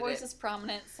 My voice is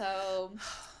prominent, so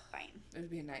fine. It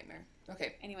would be a nightmare.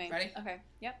 Okay. Anyway. Ready? Okay.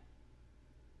 Yep.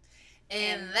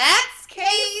 And that's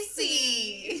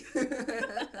Casey!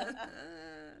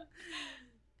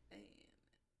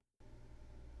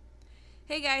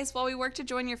 Hey guys, while we work to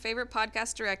join your favorite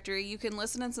podcast directory, you can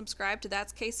listen and subscribe to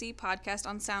That's KC Podcast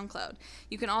on SoundCloud.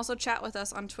 You can also chat with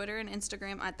us on Twitter and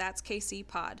Instagram at That's KC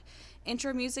Pod.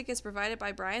 Intro music is provided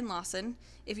by Brian Lawson.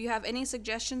 If you have any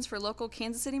suggestions for local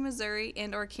Kansas City, Missouri,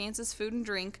 and or Kansas food and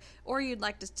drink, or you'd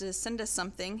like to send us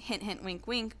something, hint, hint, wink,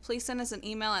 wink, please send us an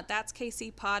email at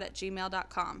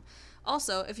thatskcpod@gmail.com.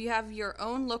 Also, if you have your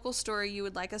own local story you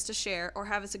would like us to share or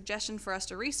have a suggestion for us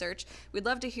to research, we'd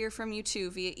love to hear from you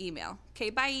too via email. Okay,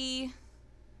 bye!